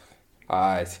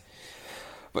 Alright.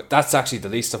 But that's actually the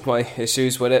least of my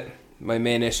issues with it. My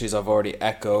main issues I've already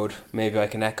echoed. Maybe I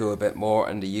can echo a bit more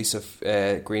in the use of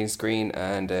green screen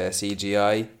and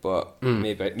CGI, but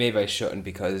maybe I shouldn't,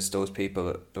 because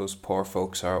those poor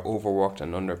folks are overworked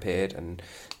and underpaid and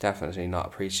definitely not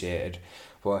appreciated.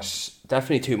 But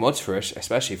definitely too much for it,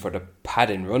 especially for the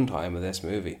padding runtime of this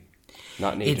movie.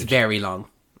 Not needed. It's very long.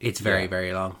 It's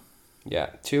very long. Yeah,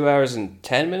 2 hours and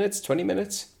 10 minutes, 20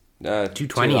 minutes?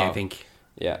 2:20, I think.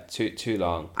 Yeah, too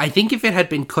long. I think if it had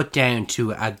been cut down to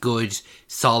a good,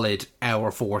 solid hour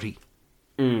 40,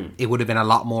 it would have been a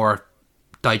lot more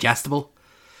digestible.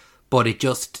 But it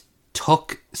just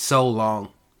took so long.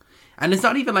 And it's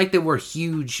not even like there were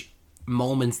huge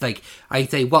moments. Like,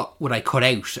 I'd say, what would I cut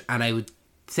out? And I would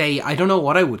say, I don't know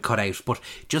what I would cut out, but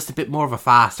just a bit more of a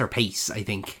faster pace, I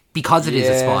think. Because it is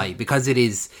a spy. Because it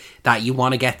is that you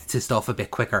want to get to stuff a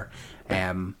bit quicker.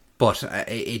 But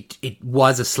it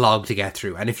was a slog to get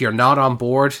through. And if you're not on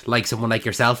board, like someone like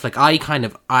yourself, like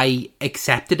I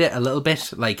accepted it a little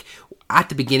bit. Like at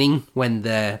the beginning when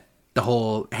the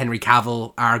whole Henry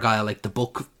Cavill Argylle, like the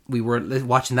book, we were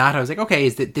watching that, I was like, okay,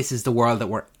 this is the world that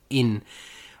we're in.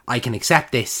 I can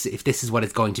accept this. If this is what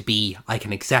it's going to be, I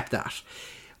can accept that.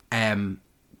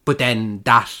 But then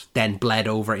that bled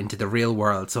over into the real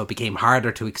world, so it became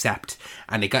harder to accept,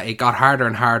 and it got harder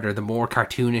and harder the more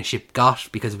cartoonish it got,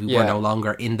 because we were no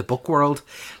longer in the book world.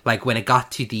 Like when it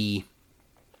got to the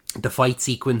fight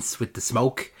sequence with the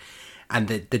smoke and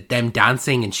them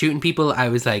dancing and shooting people, I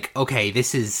was like, okay,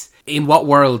 this is, in what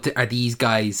world are these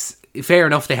guys fair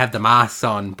enough they have the masks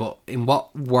on, but in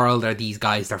what world are these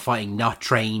guys? They're fighting not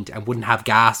trained and wouldn't have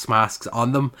gas masks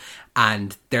on them,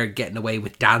 and they're getting away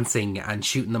with dancing and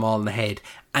shooting them all in the head.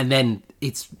 And then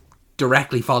it's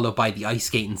directly followed by the ice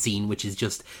skating scene, which is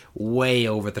just way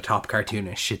over the top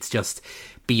cartoonish. It's just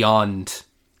beyond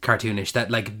cartoonish.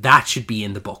 That should be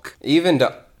in the book. Even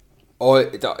the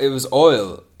oil, it was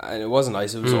oil, and it wasn't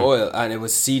ice, it was oil, and it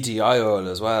was CGI oil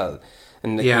as well.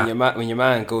 And when your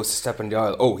man goes to step on the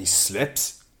oil, he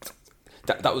slips.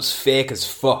 That was fake as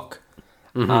fuck.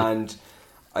 And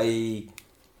my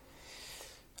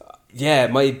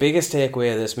biggest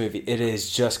takeaway of this movie, it is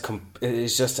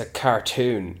just a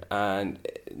cartoon, and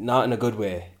not in a good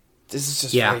way. This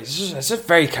is just it's just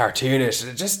very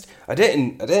cartoonish. I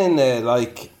didn't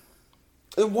like.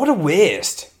 What a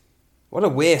waste! What a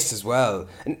waste as well.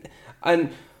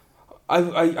 And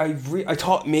I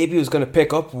thought maybe it was going to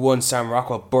pick up once Sam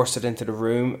Rockwell bursted into the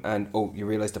room, and you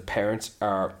realise the parents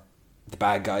are the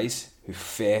bad guys who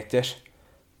faked it.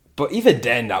 But even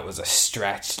then, that was a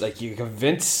stretch. Like, you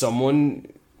convince someone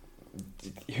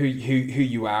who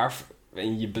you are,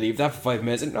 and you believe that for 5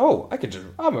 minutes, and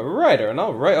I'm a writer, and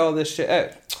I'll write all this shit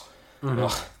out.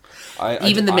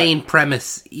 Even that main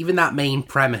premise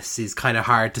is kind of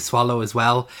hard to swallow as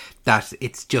well. That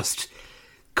it's just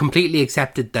completely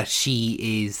accepted that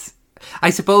she is. I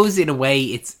suppose in a way,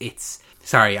 it's.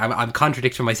 Sorry, I'm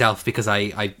contradicting myself because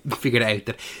I figured out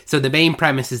that. So the main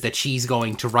premise is that she's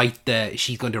going to write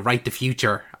the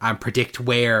future and predict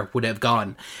where would have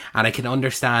gone, and I can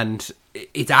understand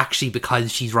it's actually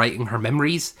because she's writing her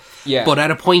memories. Yeah. But at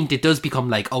a point, it does become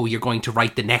like, you're going to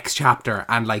write the next chapter,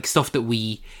 and like stuff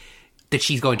that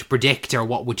she's going to predict, or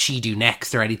what would she do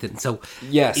next, or anything. So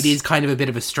yes, it is kind of a bit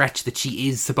of a stretch that she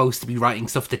is supposed to be writing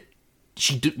stuff that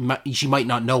she might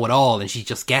not know at all, and she's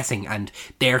just guessing, and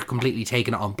they're completely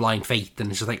taking it on blind faith, and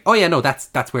it's just like,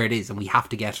 that's where it is, and we have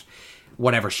to get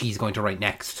whatever she's going to write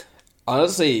next.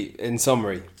 Honestly, in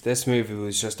summary, this movie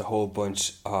was just a whole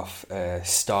bunch of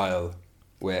style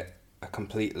with a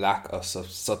complete lack of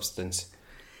substance.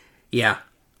 Yeah.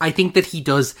 I think that he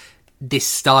does this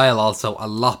style also a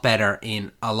lot better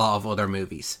in a lot of other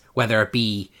movies, whether it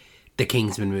be the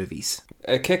Kingsman movies.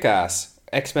 Kick-Ass,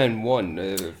 X-Men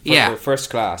 1, First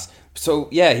Class. So,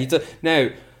 yeah, he does. Now,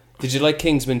 did you like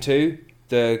Kingsman 2?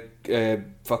 The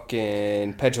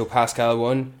fucking Pedro Pascal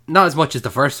one? Not as much as the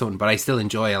first one, but I still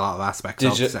enjoy a lot of aspects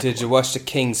of the second one. Did you watch The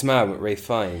King's Man with Ralph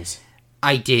Fiennes?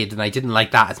 I did, and I didn't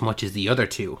like that as much as the other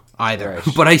two either.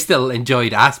 Right. But I still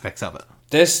enjoyed aspects of it.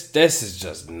 This is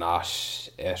just not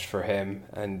it for him,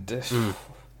 and it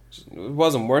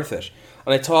wasn't worth it.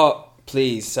 And I thought,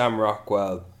 please, Sam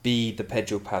Rockwell, be the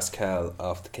Pedro Pascal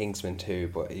of the Kingsman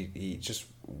 2, but he just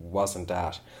wasn't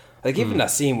that. Like, even that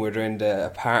scene where they're in the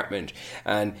apartment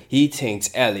and he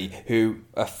thinks Ellie, who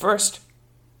at first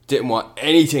didn't want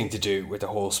anything to do with the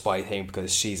whole spy thing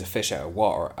because she's a fish out of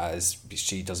water, as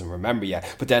she doesn't remember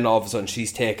yet, but then all of a sudden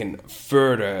she's taken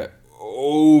further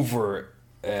over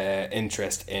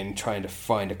interest in trying to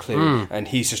find a clue, and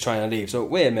he's just trying to leave. So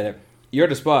wait a minute, you're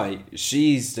the spy,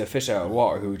 she's the fish out of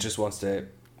water who just wants to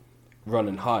run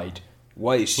and hide.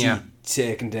 Why is she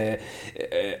taking the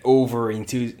over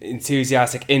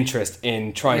enthusiastic interest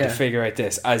in trying to figure out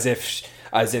this, as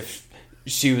if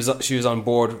she was on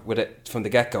board with it from the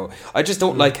get-go? I just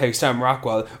don't like how Sam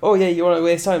Rockwell, you want to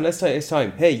waste time, let's waste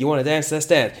time. Hey, you want to dance, let's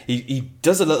dance. He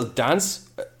does a little dance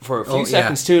for a few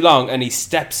seconds too long, and he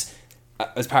steps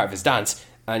as part of his dance,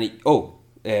 and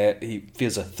he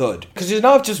feels a thud, because you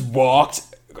know, I've just walked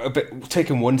a bit,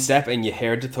 taking one step, and you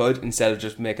heard the thud instead of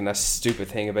just making that stupid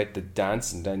thing about the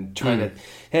dance and then trying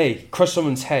to crush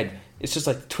someone's head. It's just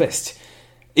like the twist.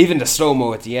 Even the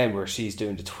slow-mo at the end where she's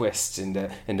doing the twist in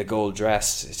the gold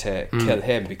dress to kill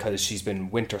him because she's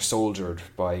been winter soldiered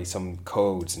by some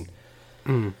codes.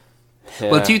 And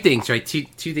Well, two things, right?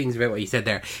 Two things about what you said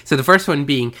there. So the first one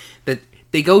being that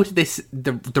they go to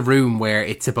the room where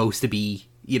it's supposed to be,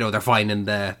 they're finding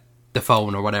the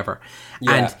phone or whatever,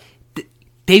 and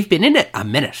they've been in it a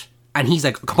minute, and he's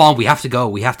like, come on, we have to go,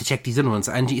 we have to check these other ones.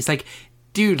 And it's like,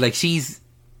 dude, like, she's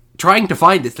trying to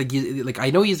find this, like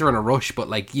I know you're in a rush, but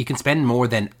like, you can spend more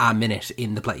than a minute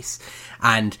in the place.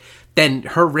 And then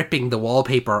her ripping the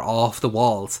wallpaper off the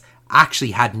walls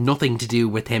actually had nothing to do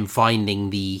with him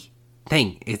finding the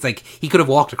thing. It's like, he could have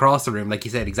walked across the room, like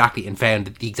you said, exactly, and found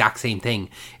the exact same thing.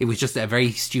 It was just a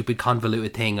very stupid,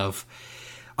 convoluted thing of,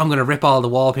 I'm going to rip all the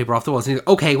wallpaper off the walls. And he's like,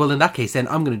 okay, well, in that case, then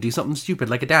I'm going to do something stupid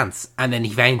like a dance. And then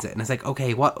he finds it. And it's like,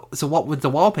 okay, what was the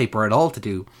wallpaper at all to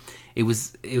do? It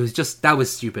was just, that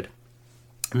was stupid.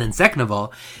 And then second of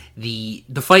all, the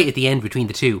fight at the end between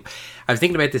the two. I was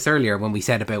thinking about this earlier when we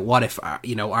said about what if,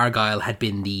 Argylle had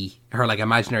been her like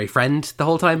imaginary friend the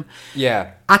whole time.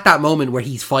 Yeah. At that moment where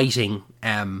he's fighting,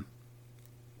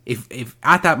 if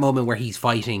at that moment where he's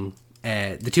fighting,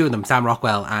 the two of them, Sam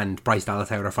Rockwell and Bryce Dallas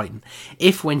Howard are fighting.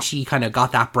 If when she kind of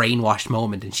got that brainwashed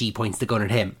moment and she points the gun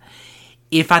at him,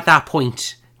 if at that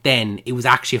point then it was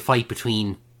actually a fight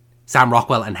between Sam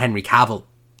Rockwell and Henry Cavill,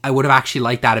 I would have actually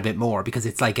liked that a bit more, because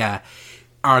it's like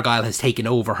Argylle has taken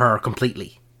over her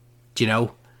completely, do you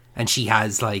know? And she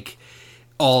has like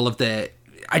all of the...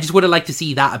 I just would have liked to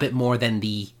see that a bit more than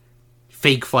the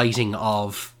fake fighting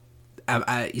of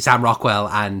Sam Rockwell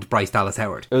and Bryce Dallas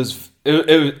Howard.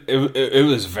 It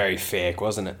was very fake,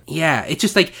 wasn't it? Yeah, it's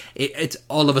just like it's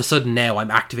all of a sudden now I'm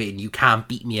activated, you can't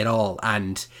beat me at all,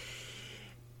 and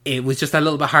it was just a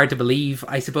little bit hard to believe.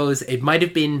 I suppose it might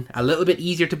have been a little bit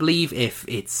easier to believe if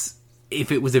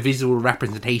it was a visual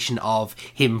representation of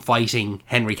him fighting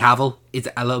Henry Cavill. It's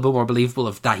a little bit more believable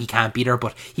of that he can't beat her,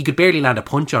 but he could barely land a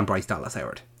punch on Bryce Dallas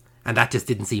Howard, and that just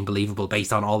didn't seem believable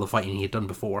based on all the fighting he had done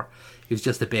before. It was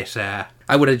just a bit... I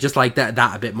would have just liked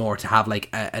that a bit more, to have like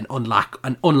an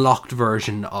unlocked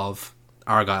version of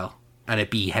Argylle, and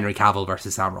it be Henry Cavill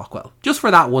versus Sam Rockwell, just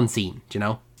for that one scene, do you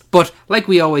know? But like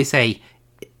we always say,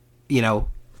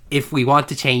 if we want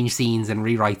to change scenes and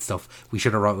rewrite stuff, we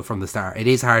should have wrote it from the start. It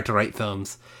is hard to write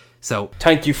films, so...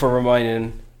 Thank you for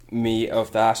reminding me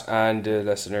of that, and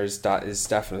listeners, that is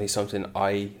definitely something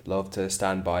I love to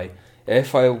stand by.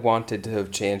 If I wanted to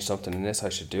have changed something in this, I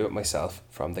should do it myself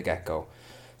from the get-go.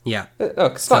 Yeah.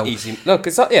 Look, it's not easy. Look,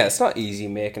 it's not. Yeah, it's not easy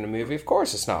making a movie. Of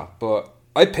course, it's not. But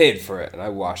I paid for it and I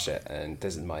watched it, and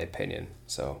this is my opinion.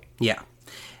 So yeah,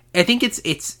 I think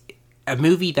it's a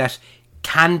movie that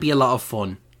can be a lot of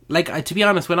fun. Like, to be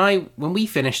honest, when we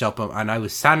finished up and I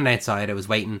was standing outside, I was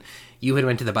waiting. You had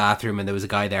went to the bathroom and there was a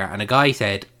guy there, and a guy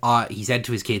said, he said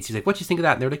to his kids, he's like, "What do you think of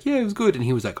that?" And they were like, "Yeah, it was good." And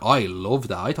he was like, "I love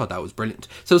that. I thought that was brilliant."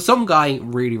 So some guy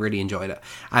really, really enjoyed it.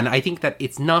 And I think that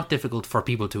it's not difficult for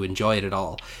people to enjoy it at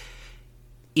all.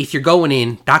 If you're going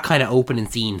in, that kind of opening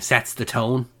scene sets the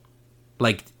tone.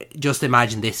 Like, just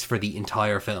imagine this for the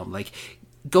entire film. Like,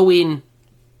 go in,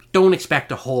 don't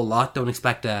expect a whole lot. Don't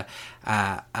expect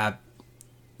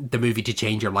the movie to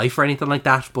change your life or anything like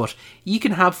that, but you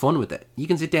can have fun with it. You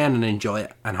can sit down and enjoy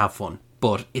it and have fun,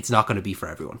 but it's not going to be for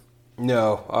everyone.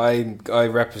 No, I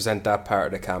represent that part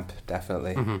of the camp,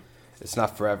 definitely. Mm-hmm. It's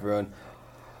not for everyone.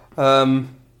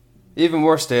 Even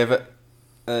worse, David,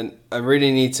 and I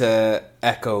really need to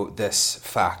echo this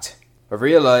fact. I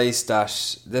realised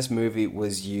that this movie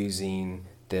was using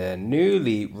the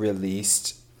newly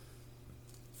released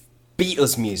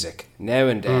Beatles music now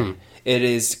and then. It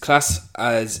is classed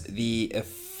as the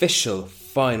official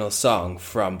final song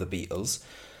from the Beatles,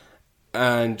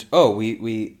 and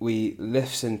we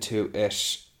listened to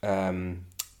it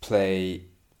play,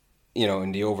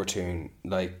 in the overtune,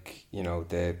 like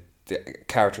the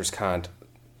characters can't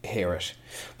hear it,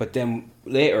 but then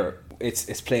later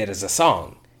it's played as a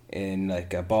song in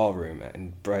like a ballroom,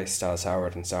 and Bryce Dallas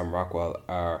Howard and Sam Rockwell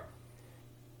are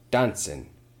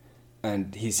dancing,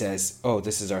 and he says, "Oh,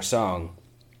 this is our song."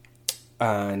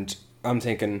 And I'm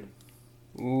thinking,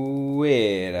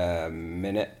 wait a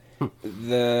minute,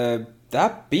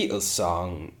 that Beatles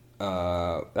song,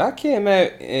 that came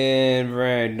out in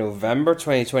around November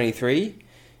 2023.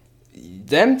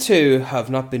 Them two have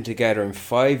not been together in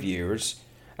 5 years,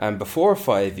 and before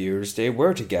 5 years they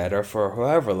were together for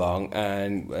however long,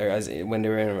 and when they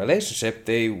were in a relationship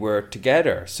they were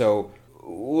together. So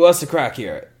what's the crack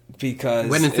here? Because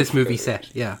when is this movie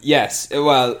set? Yeah. Yes.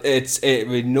 Well, it's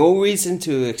with no reason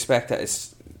to expect that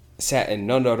it's set in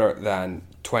none other than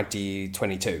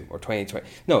 2022 or 2020.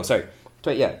 No, sorry.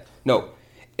 No,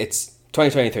 it's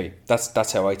 2023.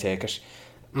 That's how I take it.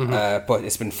 Mm-hmm. But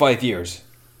it's been 5 years,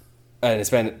 and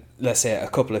it's been, let's say, a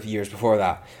couple of years before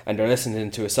that, and they're listening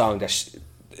to a song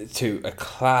to a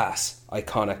class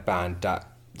iconic band that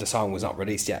the song was not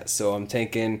released yet. So I'm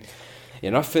thinking,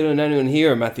 you're not fooling anyone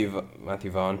here, Matthew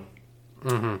Vaughn.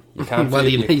 Mm-hmm. You can't. Well,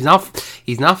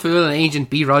 he's not fooling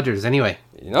Agent B. Rogers anyway.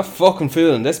 You're not fucking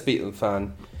fooling this Beatle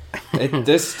fan.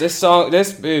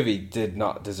 This movie did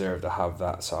not deserve to have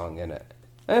that song in it.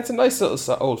 And it's a nice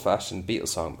little old-fashioned Beatles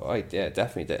song, but I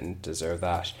definitely didn't deserve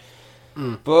that.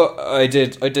 But I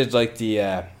did like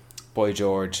the Boy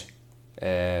George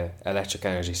Electric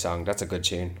Energy song. That's a good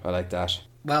tune. I like that.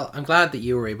 Well, I'm glad that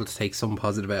you were able to take some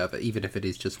positive out of it, even if it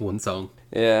is just one song.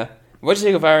 Yeah. What do you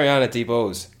think of Ariana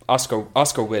DeBose?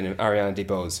 Oscar winning Ariana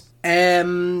DeBose?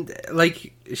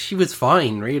 Like, she was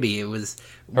fine, really. It was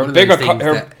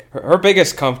her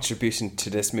biggest contribution to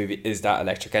this movie is that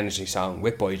Electric Energy song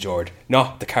with Boy George,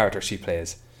 not the character she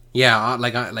plays. Yeah,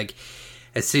 like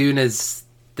as soon as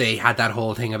they had that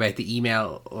whole thing about the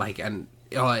email, like, and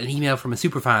an email from a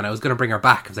super fan, I was going to bring her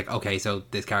back. I was like, okay, so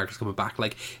this character's coming back.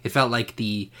 Like, it felt like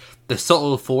the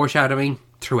subtle foreshadowing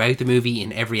throughout the movie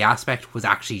in every aspect was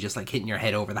actually just like hitting your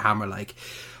head over the hammer. Like,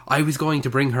 I was going to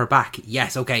bring her back.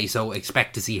 Yes, okay, so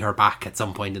expect to see her back at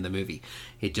some point in the movie.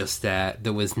 It just, there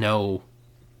was no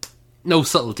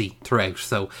subtlety throughout,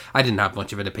 so I didn't have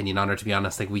much of an opinion on her, to be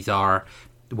honest. Like, we saw her,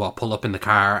 pull up in the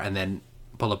car and then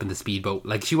pull up in the speedboat.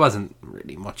 Like, she wasn't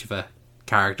really much of a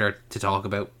character to talk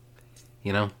about,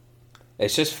 you know?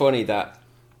 It's just funny that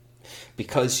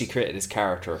because she created this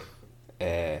character,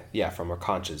 from her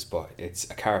conscience, but it's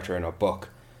a character in a book,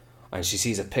 and she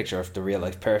sees a picture of the real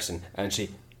life person, and she,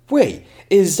 wait,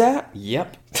 is that?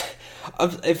 Yep.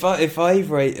 If I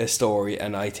write a story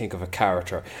and I think of a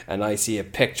character and I see a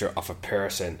picture of a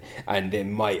person and they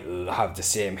might have the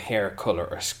same hair color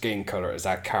or skin color as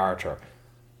that character,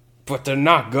 but they're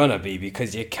not gonna be,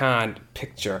 because you can't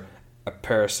picture a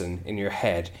person in your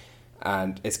head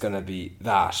and it's gonna be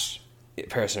that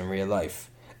person in real life.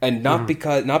 And not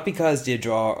because they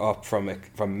draw up from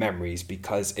memories,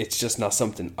 because it's just not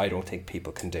something I don't think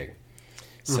people can do.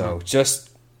 So just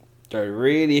they're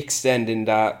really extending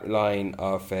that line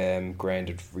of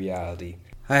grounded reality.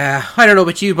 I don't know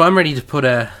about you, but I'm ready to put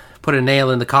a nail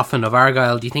in the coffin of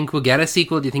Argylle. Do you think we'll get a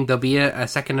sequel? Do you think there'll be a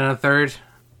second and a third?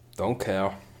 Don't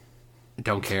care.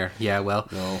 Don't care. Yeah, well,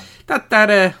 no.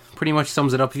 That pretty much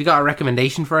sums it up. Have you got a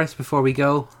recommendation for us before we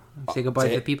go? Say goodbye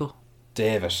to the people.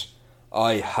 David,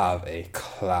 I have a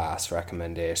class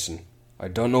recommendation. I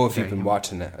don't know if you've been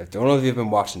watching it. I don't know if you've been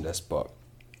watching this, but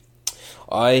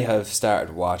I have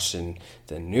started watching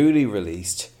the newly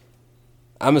released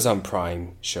Amazon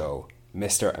Prime show,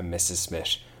 Mr. and Mrs.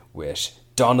 Smith, with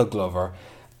Donald Glover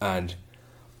and,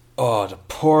 the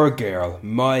poor girl,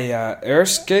 Maya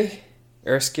Erskine?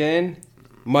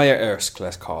 Maya Erskine,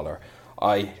 let's call her.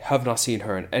 I have not seen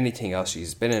her in anything else.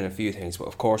 She's been in a few things, but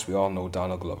of course we all know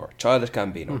Donald Glover. Childish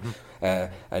Gambino.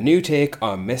 A new take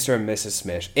on Mr. and Mrs.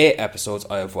 Smith. 8 episodes.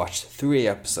 I have watched 3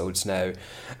 episodes now,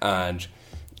 and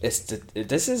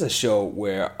this is a show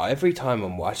where every time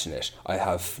I'm watching it, I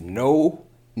have no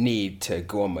need to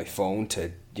go on my phone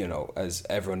to, as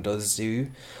everyone does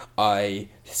do. I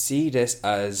see this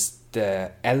as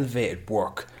the elevated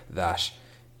work that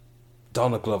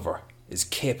Donald Glover is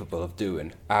capable of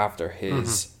doing after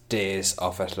his days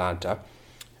of Atlanta.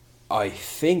 I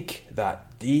think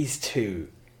that these two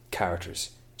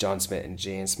characters, John Smith and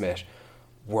Jane Smith,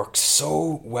 work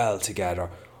so well together.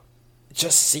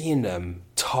 Just seeing them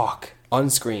talk on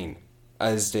screen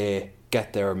as they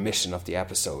get their mission of the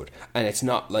episode, and it's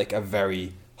not like a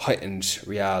very heightened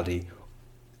reality,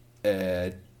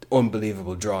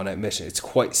 unbelievable drawn out mission. It's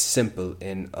quite simple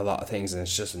in a lot of things, and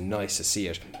it's just nice to see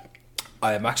it.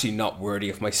 I am actually not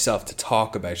worthy of myself to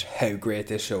talk about how great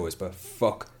this show is, but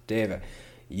fuck, David,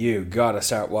 you gotta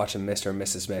start watching Mr. and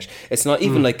Mrs. Smith. It's not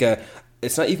even like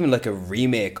a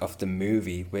remake of the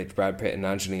movie with Brad Pitt and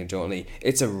Angelina Jolie.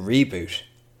 It's a reboot.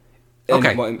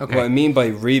 And what I mean by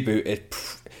reboot,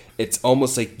 it's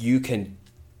almost like you can.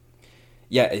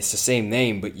 Yeah, it's the same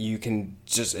name, but you can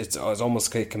just, it's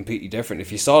almost completely different.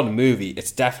 If you saw the movie,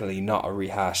 it's definitely not a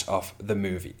rehash of the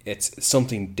movie. It's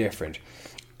something different.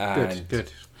 And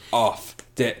good.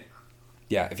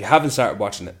 If you haven't started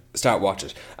watching it, start watching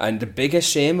it. And the biggest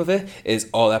shame of it is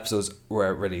all episodes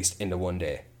were released in the one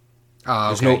day.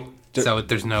 Oh, okay.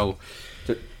 There's no.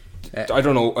 I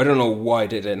don't know why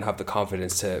they didn't have the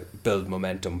confidence to build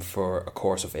momentum for a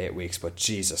course of 8 weeks. But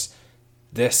Jesus,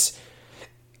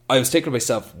 I was thinking to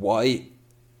myself, why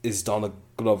is Donald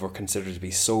Glover considered to be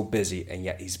so busy and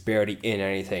yet he's barely in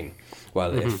anything?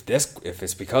 Well, if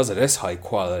it's because of this high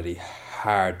quality,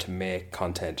 hard to make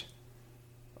content,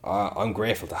 I'm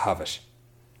grateful to have it.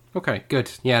 Okay,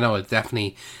 good. Yeah, no, it's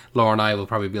definitely. Laura and I will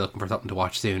probably be looking for something to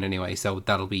watch soon anyway, so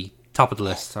that'll be top of the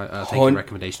list. I'll take your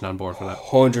recommendation on board for that.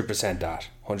 100% that.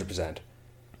 100%.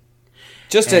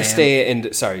 Just to stay in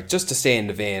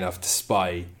the vein of the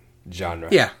spy genre.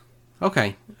 Yeah.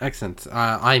 Okay, excellent.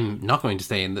 I'm not going to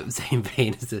stay in the same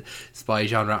vein as the spy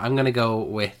genre. I'm going to go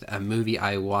with a movie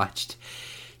I watched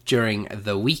during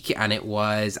the week, and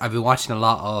I've been watching a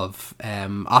lot of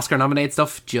Oscar nominated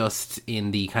stuff just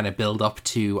in the kind of build up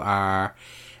to our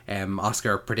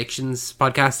Oscar predictions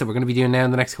podcast that we're going to be doing now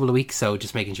in the next couple of weeks. So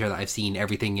just making sure that I've seen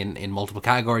everything in multiple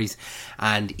categories.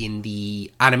 And in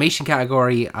the animation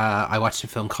category, I watched a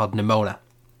film called Nimona,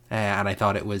 and I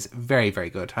thought it was very,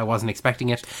 very good. I wasn't expecting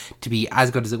it to be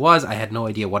as good as it was. I had no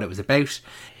idea what it was about.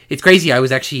 It's crazy. I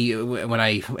was actually, when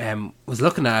I was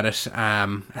looking at it, I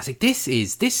was like, this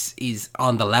is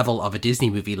on the level of a Disney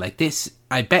movie. Like this,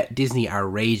 I bet Disney are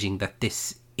raging that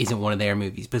this isn't one of their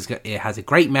movies, because it has a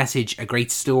great message, a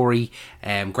great story,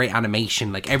 great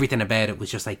animation. Like everything about it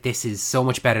was just like, this is so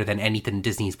much better than anything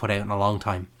Disney's put out in a long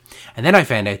time. And then I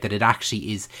found out that it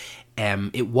actually is,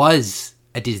 it was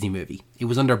a Disney movie. It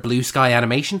was under Blue Sky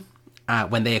Animation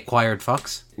when they acquired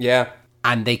Fox. Yeah.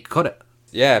 And they cut it.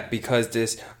 Yeah, because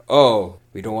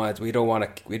we don't want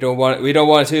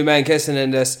two men kissing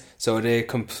in this, so they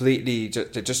completely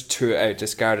just threw it out,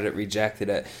 discarded it, rejected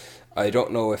it. I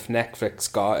don't know if Netflix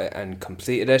got it and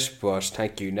completed it, but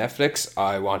thank you, Netflix.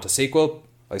 I want a sequel.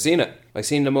 I've seen it. I've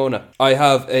seen Nimona. I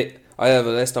have a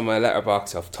list on my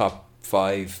letterbox of top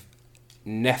 5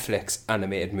 Netflix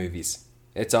animated movies.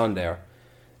 It's on there.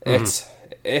 It's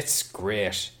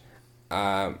great.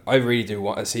 I really do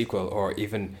want a sequel, or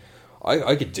even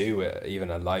I could do even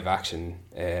a live action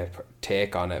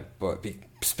take on it, but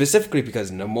specifically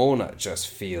because Nimona just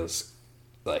feels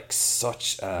like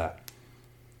such a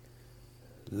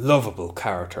lovable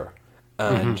character,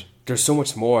 and there's so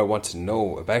much more I want to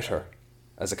know about her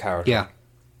as a character. Yeah.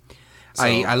 So,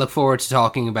 I look forward to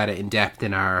talking about it in depth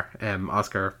in our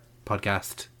Oscar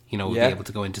podcast. You know, we'll be able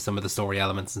to go into some of the story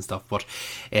elements and stuff. But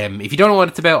if you don't know what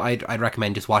it's about, I'd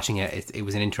recommend just watching it. It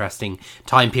was an interesting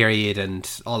time period and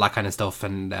all that kind of stuff.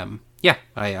 And I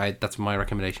that's my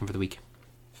recommendation for the week.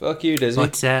 Fuck you, Disney.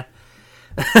 But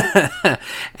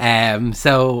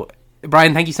so,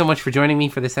 Brian, thank you so much for joining me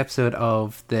for this episode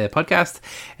of the podcast.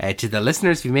 To the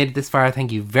listeners, if you made it this far,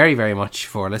 thank you very, very much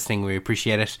for listening. We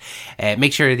appreciate it.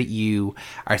 Make sure that you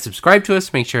are subscribed to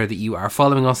us. Make sure that you are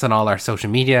following us on all our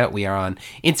social media. We are on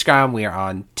Instagram. We are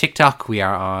on TikTok. We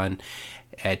are on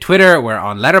Twitter. We're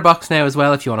on Letterboxd now as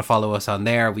well. If you want to follow us on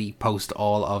there, we post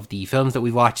all of the films that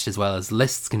we've watched, as well as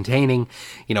lists containing,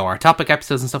 you know, our topic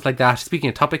episodes and stuff like that. Speaking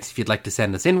of topics, if you'd like to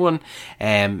send us in one,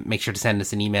 make sure to send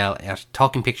us an email at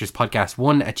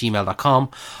talkingpicturespodcast1@gmail.com.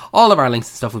 All of our links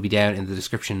and stuff will be down in the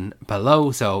description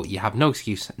below, so you have no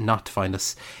excuse not to find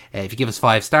us. If you give us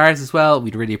 5 stars as well,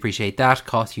 we'd really appreciate that.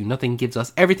 Costs you nothing, gives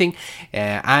us everything.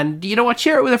 And you know what?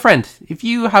 Share it with a friend. If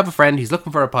you have a friend who's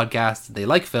looking for a podcast, they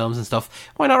like films and stuff,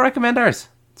 why not recommend ours?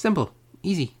 Simple.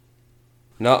 Easy.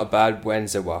 Not a bad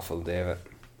Wednesday waffle, David.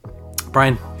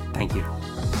 Brian, thank you.